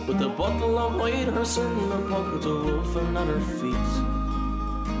 with a bottle of white horse in her pocket, a wolf and at her feet.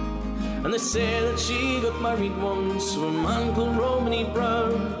 And they say that she got married once to a man called Romany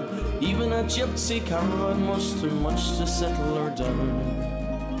Brown. Even a gypsy caravan was too much to settle her down.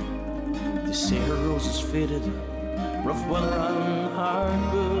 They say her roses faded, rough weather and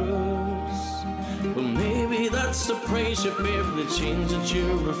hard booze. Well, maybe that's the price you pay for the change that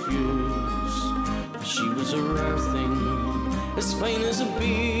you refuse. She was a rare thing, as fine as a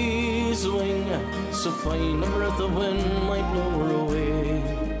bee's wing, so fine a breath of wind might blow her away.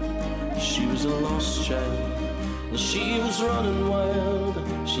 She was a lost child, and she was running wild.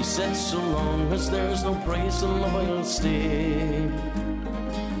 She said, so long as there's no price in love I'll stay.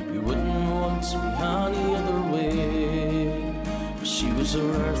 Me any other way. She was a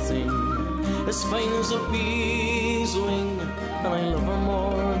rare thing, as fine as a bee's wing, and I love her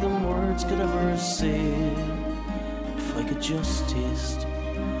more than words could ever say. If I could just taste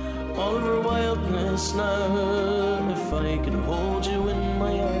all of her wildness now, if I could hold you in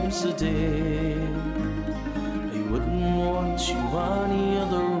my arms today, I wouldn't want you any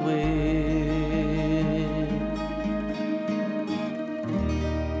other way.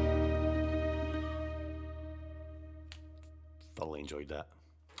 Enjoyed that.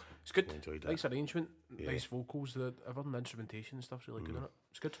 It's good. Enjoyed that. Nice arrangement, Yeah. nice vocals. Everything, the instrumentation and stuff's really good in it.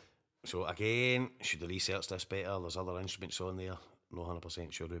 It's good. So again, should have researched this better. There's other instruments on there. Not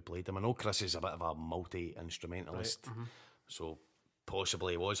 100% sure who played them. I know Chris is a bit of a multi-instrumentalist, so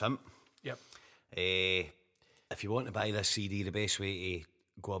possibly it was him. Yep. If you want to buy this CD, the best way to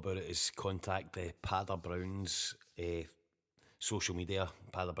go about it is contact the Paddy Brown's social media.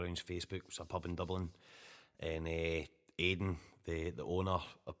 Paddy Brown's Facebook. It's a pub in Dublin, and Aidan, the owner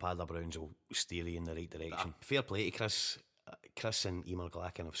of Paddy Brown's, will steer you in the right direction. Fair play to Chris. Chris and Emer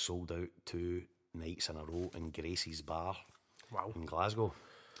Glacken have sold out 2 nights in a row in Gracie's Bar in Glasgow.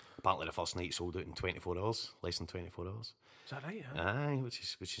 Apparently the first night sold out in 24 hours, less than 24 hours. Is that right? Yeah? Aye,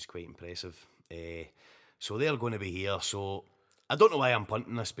 which is quite impressive. So they're going to be here. So I don't know why I'm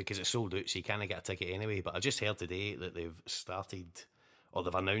punting this, because it's sold out, so you can't get a ticket anyway. But I just heard today that they've started, or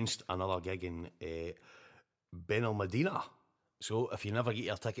they've announced another gig in Benalmadena. So if you never get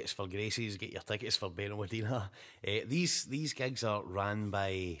your tickets for Gracie's, get your tickets for Benalmadena. These gigs are ran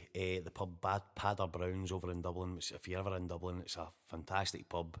by the pub Paddy Brown's over in Dublin. If you're ever in Dublin, it's a fantastic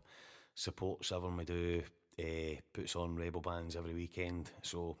pub. Supports everyone we do. Puts on rebel bands every weekend.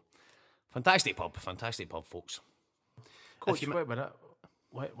 So fantastic pub, folks. Coach, wait a minute.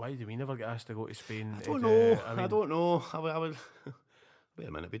 Why do we never get asked to go to Spain? I don't know. I don't know. I would. Wait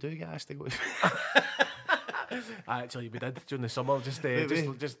a minute, we do get asked to go to Spain. Actually, we did during the summer. Just we've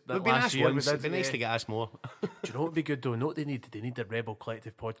been last asked year. once. It'd be nice to get asked more. Do you know what would be good though? Know what they need? They need the Rebel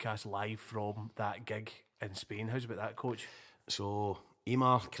Collective podcast live from that gig in Spain. How's about that, Coach? So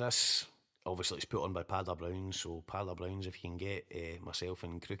Emer, Chris, obviously it's put on by Paddy Brown's. So Paddy Brown's, if you can get myself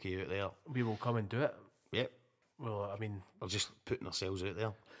and Crookie out there, we will come and do it. Yep. Well, I mean, we're just putting ourselves out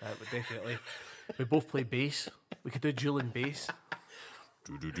there. But definitely. We both play bass. We could do dueling bass.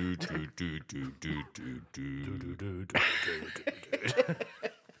 No,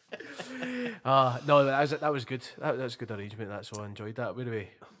 that was good. That was a good arrangement. That's all. I enjoyed that. Where are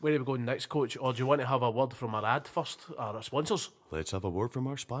we going next, Coach? Or do you want to have a word from our ad first? Our sponsors. Let's have a word from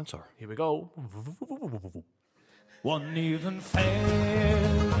our sponsor. Here we go. One even fair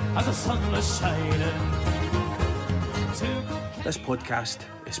as the sun was shining. This podcast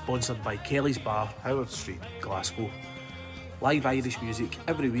is sponsored by Kelly's Bar, Howard Street, Glasgow. Live Irish music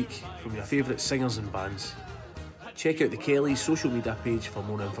every week from your favourite singers and bands. Check out the Kelly's social media page for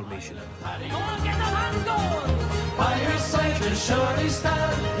more information.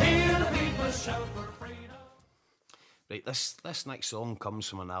 Right, this next song comes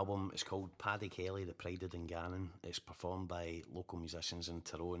from an album. It's called Paddy Kelly, The Pride of Dungannon. It's performed by local musicians in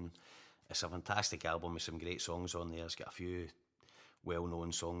Tyrone. It's a fantastic album with some great songs on there. It's got a few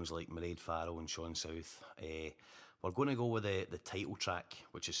well-known songs like Mairead Farrell and Sean South. We're going to go with the title track,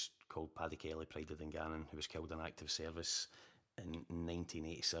 which is called Paddy Kelly, Pride of Dungannon, who was killed in active service in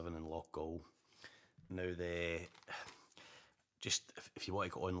 1987 in Loughgall. Now, if you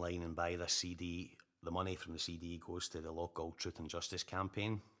want to go online and buy this CD, the money from the CD goes to the Loughgall Truth and Justice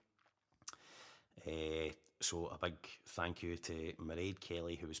campaign. So a big thank you to Mairead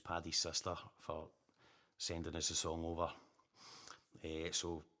Kelly, who was Paddy's sister, for sending us a song over.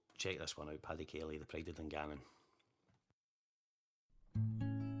 So check this one out, Paddy Kelly, The Pride of Dungannon.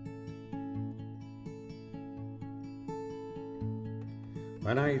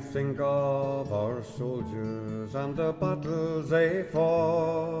 When I think of our soldiers and the battles they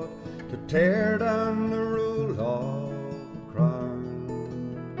fought to tear down the rule of the crown,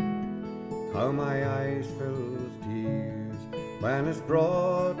 how my eyes fill with tears when it's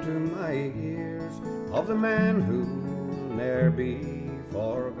brought to my ears of the men who will ne'er be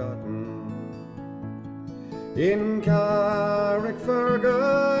forgotten. In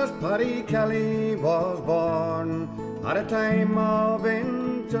Carrickfergus, Paddy Kelly was born at a time of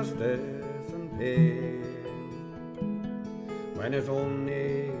injustice and pain, when his own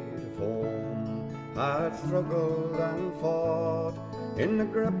native home had struggled and fought in the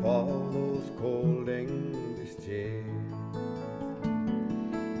grip of those cold English chains.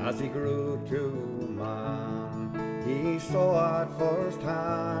 As he grew to a man, he saw at first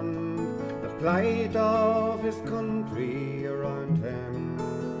hand the plight of his country around him,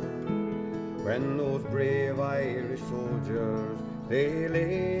 when those brave Irish soldiers, they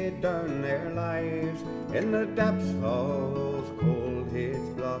laid down their lives in the depths of those cold Hades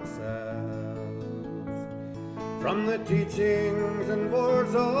block cells. From the teachings and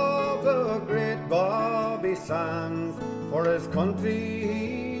words of the great Bobby Sands, for his country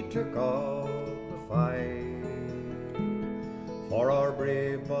he took up the fight. For our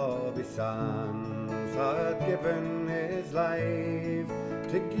brave Bobby Sands had given his life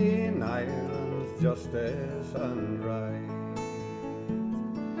to gain Ireland's justice and right.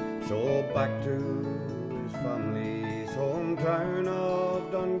 So back to his family's hometown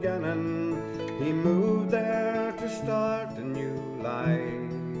of Dungannon, he moved there to start a new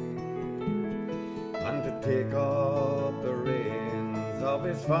life and to take up the reins of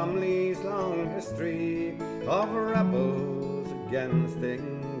his family's long history of rebels against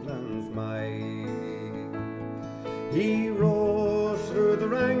England's might. He rose through the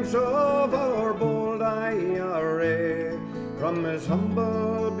ranks of our bold IRA, from his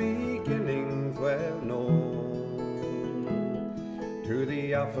humble beginnings well known, to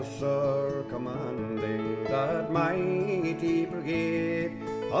the officer commanding that mighty brigade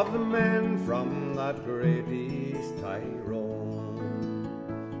of the men from that great East Tyrone.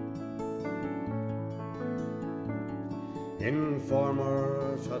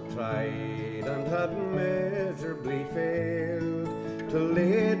 Informers had tried and had miserably failed to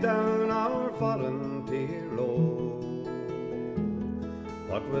lay down our volunteer low,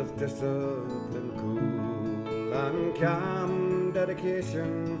 but with discipline cool and calm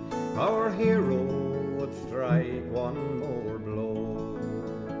dedication, our hero would strike one more blow.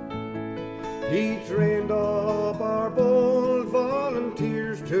 He trained up our bold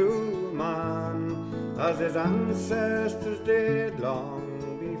volunteers to a man, as his ancestors did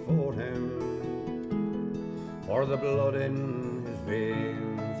long before him. For the blood in his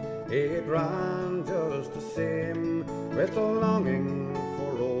veins, it ran just the same, with a longing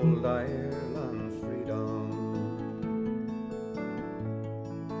for old Ireland's freedom.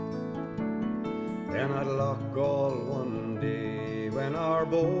 Then at Loughgall one day, when our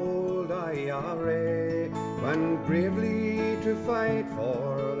bold IRA went bravely to fight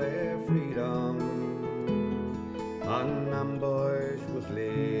for their freedom, an ambush was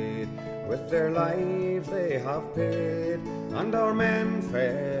laid, with their lives they have paid, and our men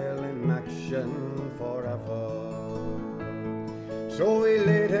fell in action forever. So we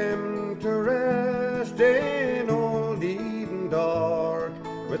laid him to rest in old Eden Dark,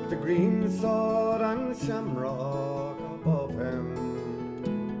 with the green sword and shamrock above him,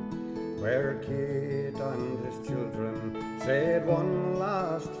 where Kate and his children said one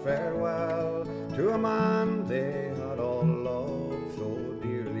last farewell to a man they had all loved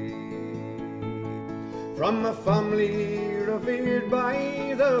From a family revered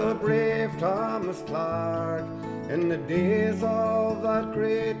by the brave Thomas Clark in the days of that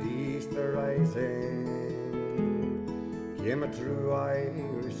great Easter rising, came a true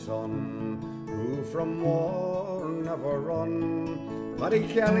Irish son who from war never run, Paddy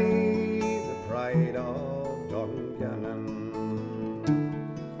Kelly, the pride of Dungannon.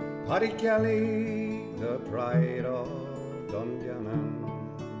 Paddy Kelly, the pride of Dungannon.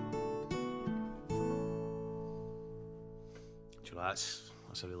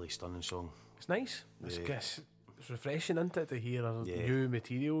 That's a really stunning song. It's nice. It's refreshing, isn't it, to hear new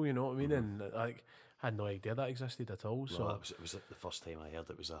material, you know what I mean? And like, I had no idea that existed at all. So it was the first time I heard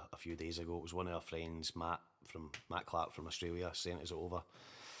it was a few days ago. It was one of our friends, Matt Clark from Australia, sent us it over.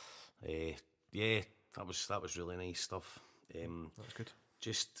 That was really nice stuff. That's good.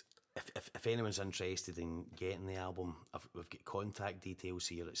 Just if anyone's interested in getting the album, we've got contact details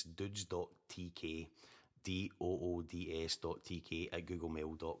here. It's doods.tk,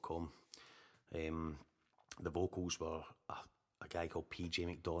 doods.tk@googlemail.com. The vocals were a guy called PJ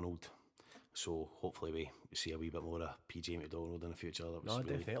McDonald, so hopefully we see a wee bit more of PJ McDonald in the future. That was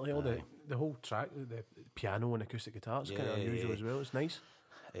really, definitely. All the whole track, the piano and acoustic guitar, is kind of unusual as well. It's nice.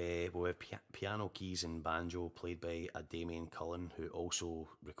 We have piano, keys and banjo played by a Damien Cullen, who also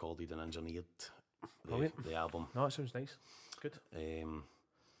recorded and engineered the album. No, it sounds nice. Good.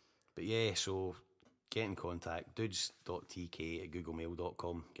 But yeah, so get in contact,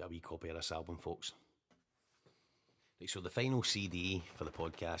 dudes.tk@googlemail.com. Get a wee copy of this album, folks. Right, so the final CD for the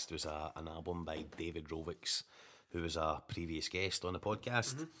podcast was an album by David Rovics, who was a previous guest on the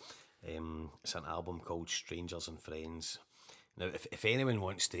podcast. It's an album called Strangers and Friends. Now, if anyone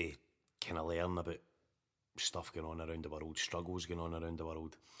wants to kind of learn about stuff going on around the world, struggles going on around the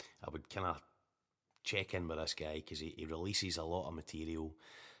world, I would kind of check in with this guy, because he releases a lot of material.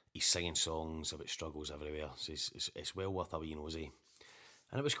 He's singing songs about struggles everywhere, so it's well worth a wee nosy.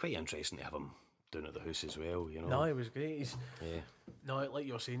 And it was quite interesting to have him down at the house as well, you know. No, it was great. No, like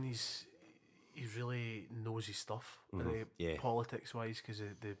you're saying, he really knows his stuff, politics wise, because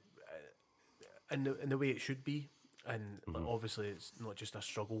in the way it should be, and obviously it's not just a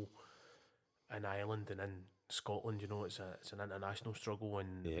struggle in Ireland and in Scotland, you know, it's an international struggle,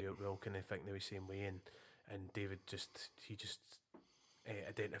 and we all kind of think the same way, and David just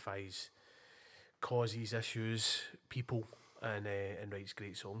identifies causes, issues, people, and writes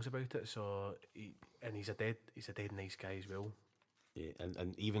great songs about it. So he's a dead nice guy as well. Yeah,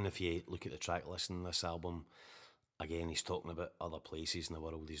 and even if you look at the track list in this album, again, he's talking about other places in the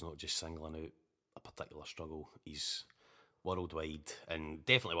world. He's not just singling out a particular struggle. He's worldwide, and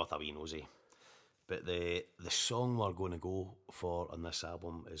definitely worth a wee nosy. But the song we're going to go for on this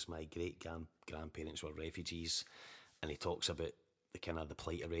album is My Great Grandparents Were Refugees, and he talks about the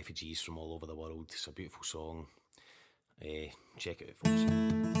plight of refugees from all over the world. It's a beautiful song. Check it out, folks.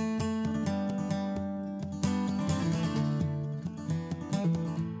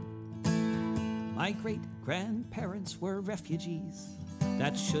 My great-grandparents were refugees.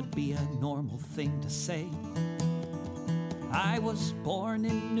 That should be a normal thing to say. I was born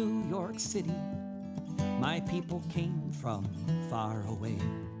in New York City. My people came from far away.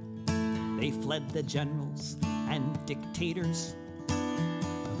 They fled the generals and dictators,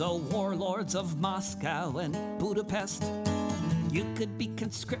 the warlords of Moscow and Budapest. You could be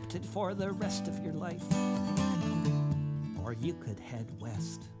conscripted for the rest of your life, or you could head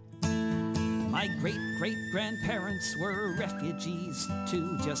west. My great-great-grandparents were refugees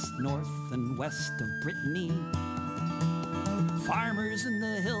too, just north and west of Brittany. Farmers in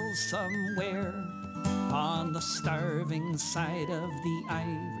the hills somewhere on the starving side of the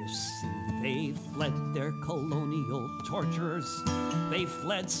Irish Sea. They fled their colonial torturers. They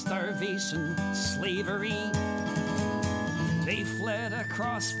fled starvation, slavery. They fled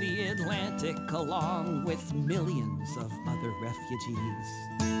across the Atlantic along with millions of other refugees.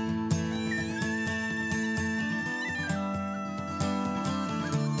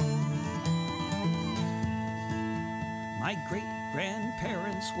 My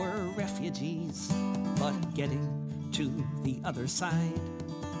great-grandparents were refugees, but getting to the other side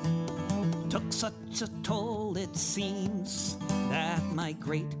took such a toll, it seems, that my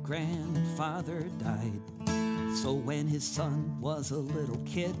great-grandfather died. So when his son was a little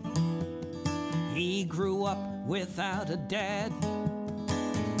kid, he grew up without a dad.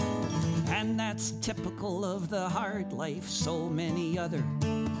 And that's typical of the hard life so many other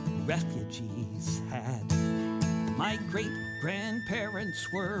refugees had. My great-grandparents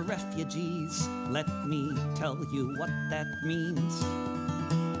were refugees. Let me tell you what that means.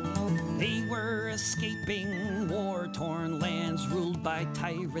 They were escaping war-torn lands ruled by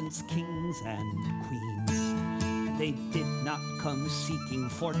tyrants, kings, and queens. They did not come seeking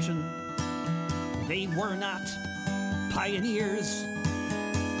fortune. They were not pioneers.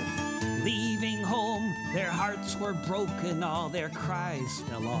 Leaving home, their hearts were broken, all their cries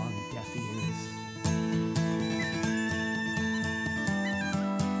fell on deaf ears.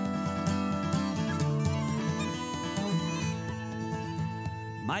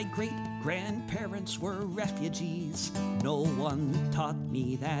 My great-grandparents were refugees. No one taught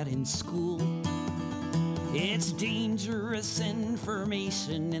me that in school. It's dangerous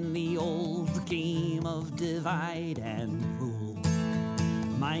information in the old game of divide and rule.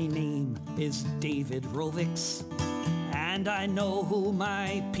 My name is David Rovics, and I know who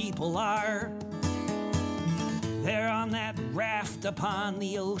my people are. They're on that raft upon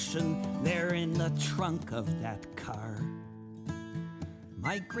the ocean. They're in the trunk of that car.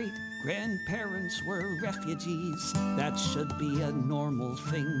 My great-grandparents were refugees. That should be a normal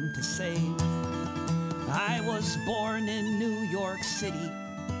thing to say. I was born in New York City.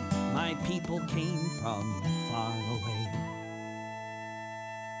 My people came from far away.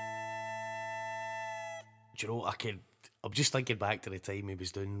 Do you know, I'm just thinking back to the time he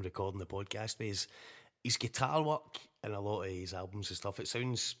was doing recording the podcast with his guitar work and a lot of his albums and stuff. It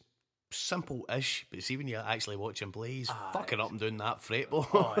sounds simple-ish, but see when you actually watch him play, he's fucking up and doing that fretboard.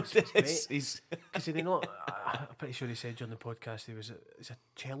 Oh, it's great. Because I'm pretty sure he said during the podcast he's a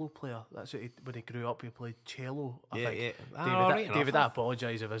cello player. That's what when he grew up, he played cello. I think. David, I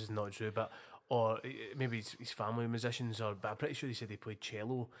apologise if this is not true, or maybe his family musicians, but I'm pretty sure he said he played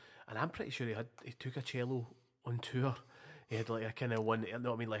cello, and I'm pretty sure he took a cello on tour. He had like a kind of one, you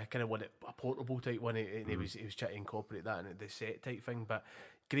know what I mean, like a kind of one, a portable type one, and he was trying to incorporate that into the set type thing. But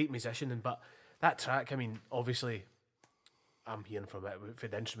great musician, but that track, I mean, obviously, I'm hearing from it for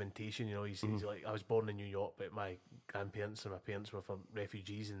the instrumentation. You know, he's like, I was born in New York, but my grandparents and my parents were from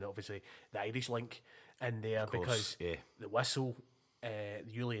refugees, and obviously the Irish link in there, because the whistle. The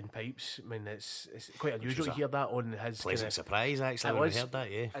Uilleann pipes. I mean, it's quite unusual to hear that on his. Pleasant surprise, actually, when I heard that.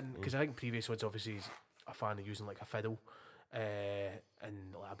 Yeah, and because I think previous ones, obviously, he's a fan of using like a fiddle,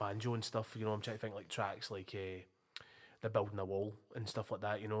 and like a banjo and stuff. You know, I'm trying to think like tracks like "They're Building a Wall" and stuff like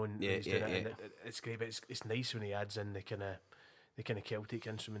that. You know, and he's doing it, and it's great. But it's nice when he adds in the kind of Celtic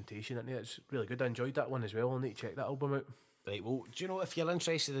instrumentation in it. It's really good. I enjoyed that one as well. I'll need to check that album out. Right. Well, do you know, if you're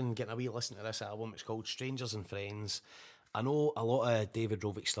interested in getting a wee listen to this album, it's called Strangers and Friends. I know a lot of David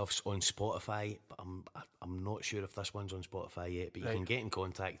Rovics stuff's on Spotify, but I'm not sure if this one's on Spotify yet. But you can get in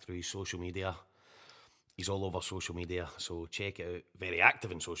contact through his social media. He's all over social media, so check it out. Very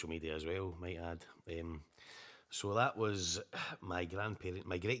active in social media as well, might add. So that was my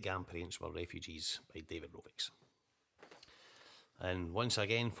great-grandparents were refugees by David Rovics. And once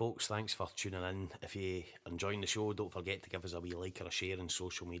again, folks, thanks for tuning in. If you are enjoying the show, don't forget to give us a wee like or a share on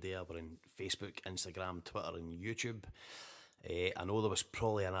social media. We're on Facebook, Instagram, Twitter and YouTube. I know there was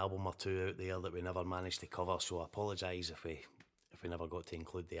probably an album or two out there that we never managed to cover, so I apologise if we never got to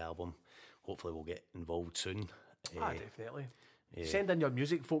include the album. Hopefully we'll get involved soon. Definitely. Send in your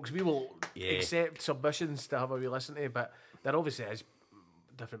music, folks. We will accept submissions to have a wee listen to, but there obviously is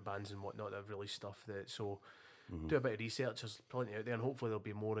different bands and whatnot that have released stuff so do a bit of research. There's plenty out there, and hopefully there'll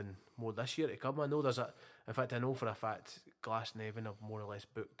be more this year to come. I know I know for a fact Glasnevin have more or less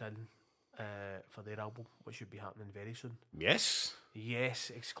booked in for their album, which should be happening very soon. Yes,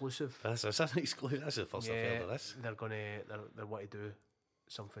 exclusive. That's an exclusive. That's the first I've heard of this. They want to do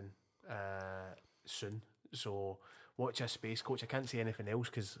something soon. So watch this space, coach. I can't say anything else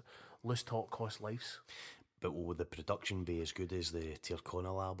because loose talk costs lives. But will the production be as good as the Tír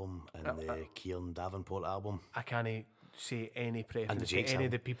Chonaill album and the Kieran Davenport album? I can't say any preference to any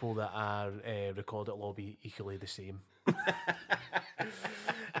of the people that are recorded. It'll all be equally the same.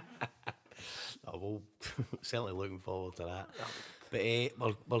 Well, certainly looking forward to that.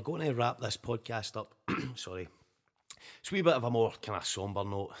 But we're going to wrap this podcast up. Sorry. It's a wee bit of a more kind of sombre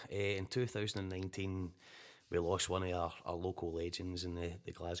note. In 2019... we lost one of our local legends in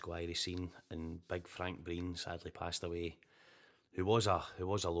the Glasgow Irish scene, and Big Frank Breen sadly passed away, who was a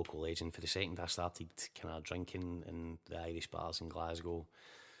local legend. For the second I started kind of drinking in the Irish bars in Glasgow,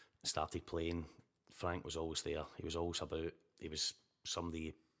 started playing, Frank was always there. He was always about. He was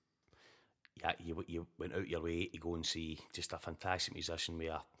somebody, you went out your way to go and see. Just a fantastic musician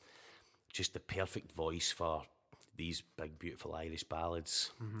with just the perfect voice for these big, beautiful Irish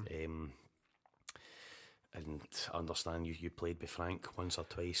ballads. And I understand you played with Frank once or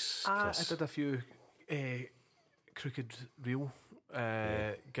twice, Chris. I did a few Crooked Reel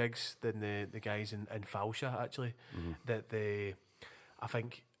gigs than the guys in Falsha, actually. I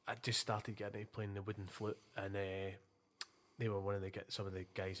think I just started getting into playing the wooden flute, and they were some of the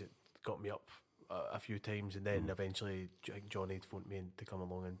guys that got me up a few times, and then eventually Johnny phoned me to come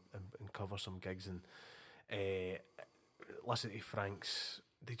along and cover some gigs, and listen to Frank's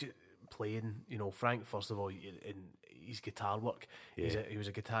playing. You know, Frank, first of all, in his guitar work, he was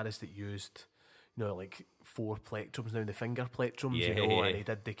a guitarist that used, you know, like 4 plectrums now, the finger plectrums, you know, and he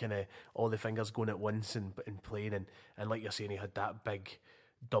did the kind of all the fingers going at once and playing, and like you're saying, he had that big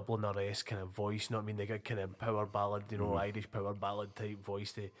Dubliner-esque kind of voice, you know what I mean, the good kind of power ballad, you know, Irish power ballad type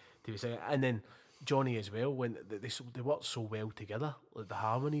voice to be singing. And then Johnny as well, when they worked so well together, like the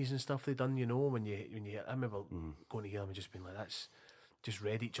harmonies and stuff they done, you know, when you I remember going to hear them and just being like, that's just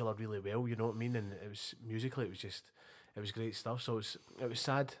read each other really well, you know what I mean, and it was musically, it was great stuff. So it was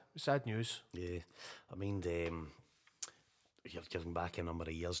sad news. Yeah, I mean, you're getting back a number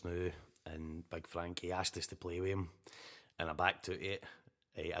of years now, and Big Frank, he asked us to play with him, and I backed out it.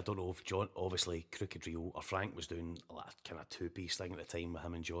 I don't know if John, obviously Crooked Reel or Frank was doing a kind of 2-piece thing at the time with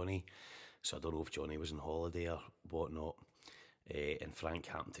him and Johnny, so I don't know if Johnny was on holiday or whatnot, and Frank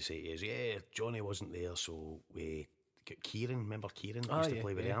happened to say to us, yeah, Johnny wasn't there, so we got Kieran, remember Kieran used to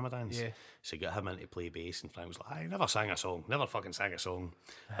play with the Amadans, so got him in to play bass, and Frank was like, I never fucking sang a song.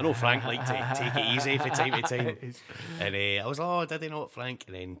 I know Frank liked to take it easy from time to time, and I was like, oh, did he not, Frank?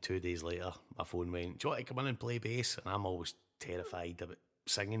 And then 2 days later my phone went, do you want to come in and play bass? And I'm always terrified about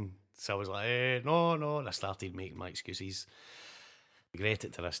singing, so I was like, no, and I started making my excuses. I regret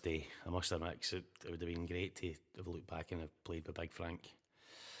it to this day, I must admit, because it would have been great to have looked back and have played with Big Frank.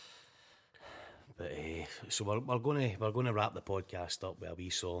 But so we're going to wrap the podcast up with a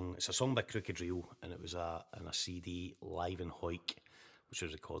wee song. It's a song by Crooked Reel, and it was in a CD, Live in Hoyk, which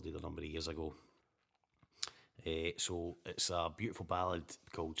was recorded a number of years ago. So it's a beautiful ballad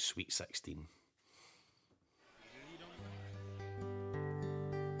called Sweet 16.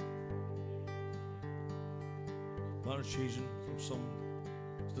 Marriage chasing from some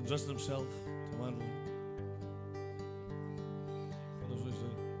to dress himself to mandolin. That's what he said.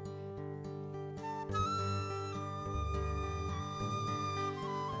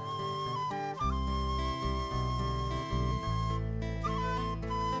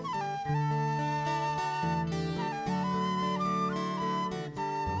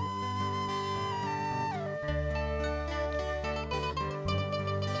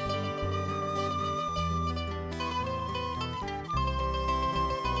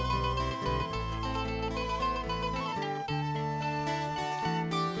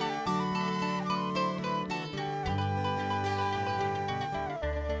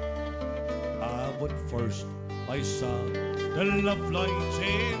 When first I saw the love light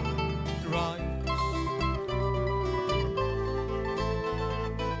in your eyes,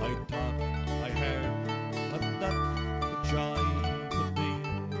 I thought I heard that the joy could be,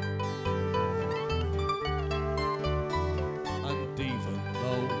 and even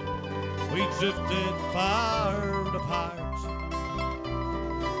though we drifted far apart,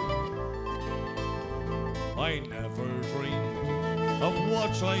 I never dreamed of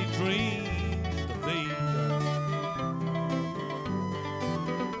what I dreamed.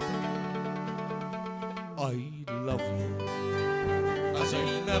 I love you as I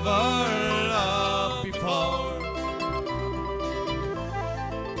never loved before.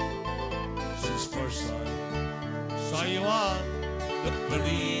 Since first I saw you on the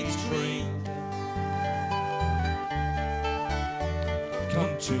village tree,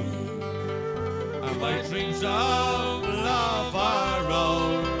 come to me, and my dreams of love are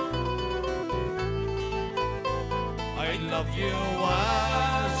over. I love you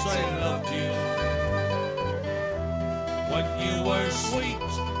as I loved you when you were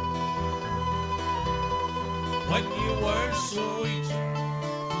sweet, when you were sweet.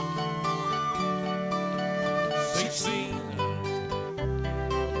 16.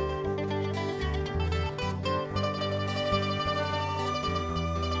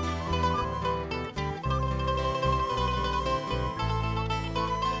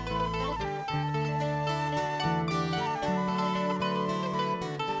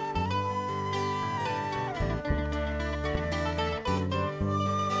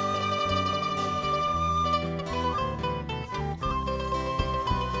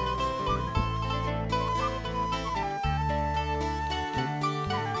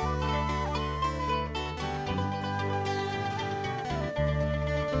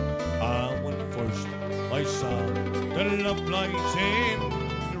 I saw the love light in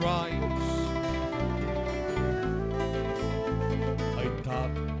your eyes. I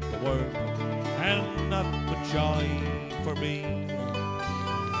thought the world held not but joy for me,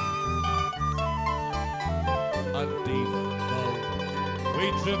 and even though we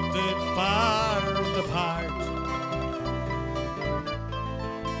drifted far apart,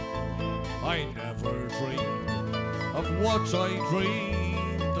 I never dreamed of what I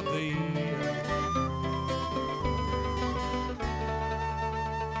dreamed of thee.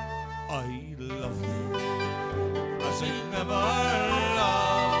 I love you as I never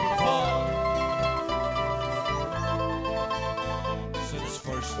loved before. Since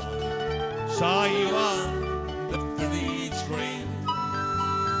first I saw you on the village green.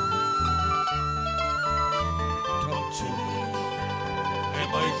 Come to me, and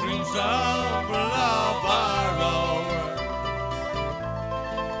my dreams of love are over.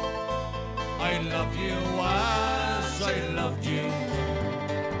 I love you as I loved you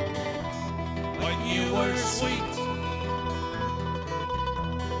when you were sweet,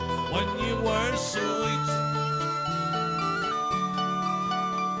 when you were sweet.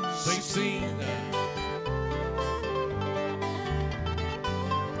 16.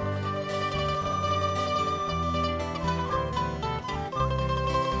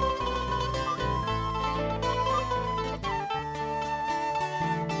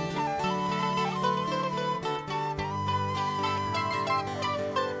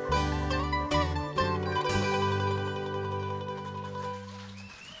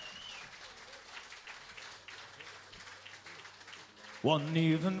 One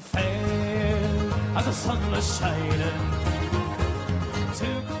even fell as the sun was shining.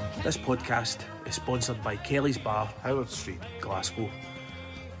 This podcast is sponsored by Kelly's Bar, Howard Street, Glasgow.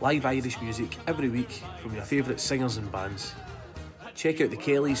 Live Irish music every week from your favourite singers and bands. Check out the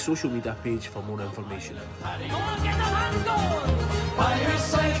Kelly's social media page for more information. By your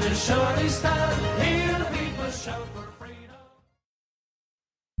side you'll surely stand. Hear the people shout for freedom.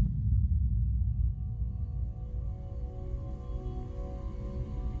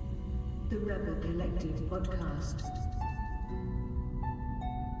 The Rebel Collective Podcast.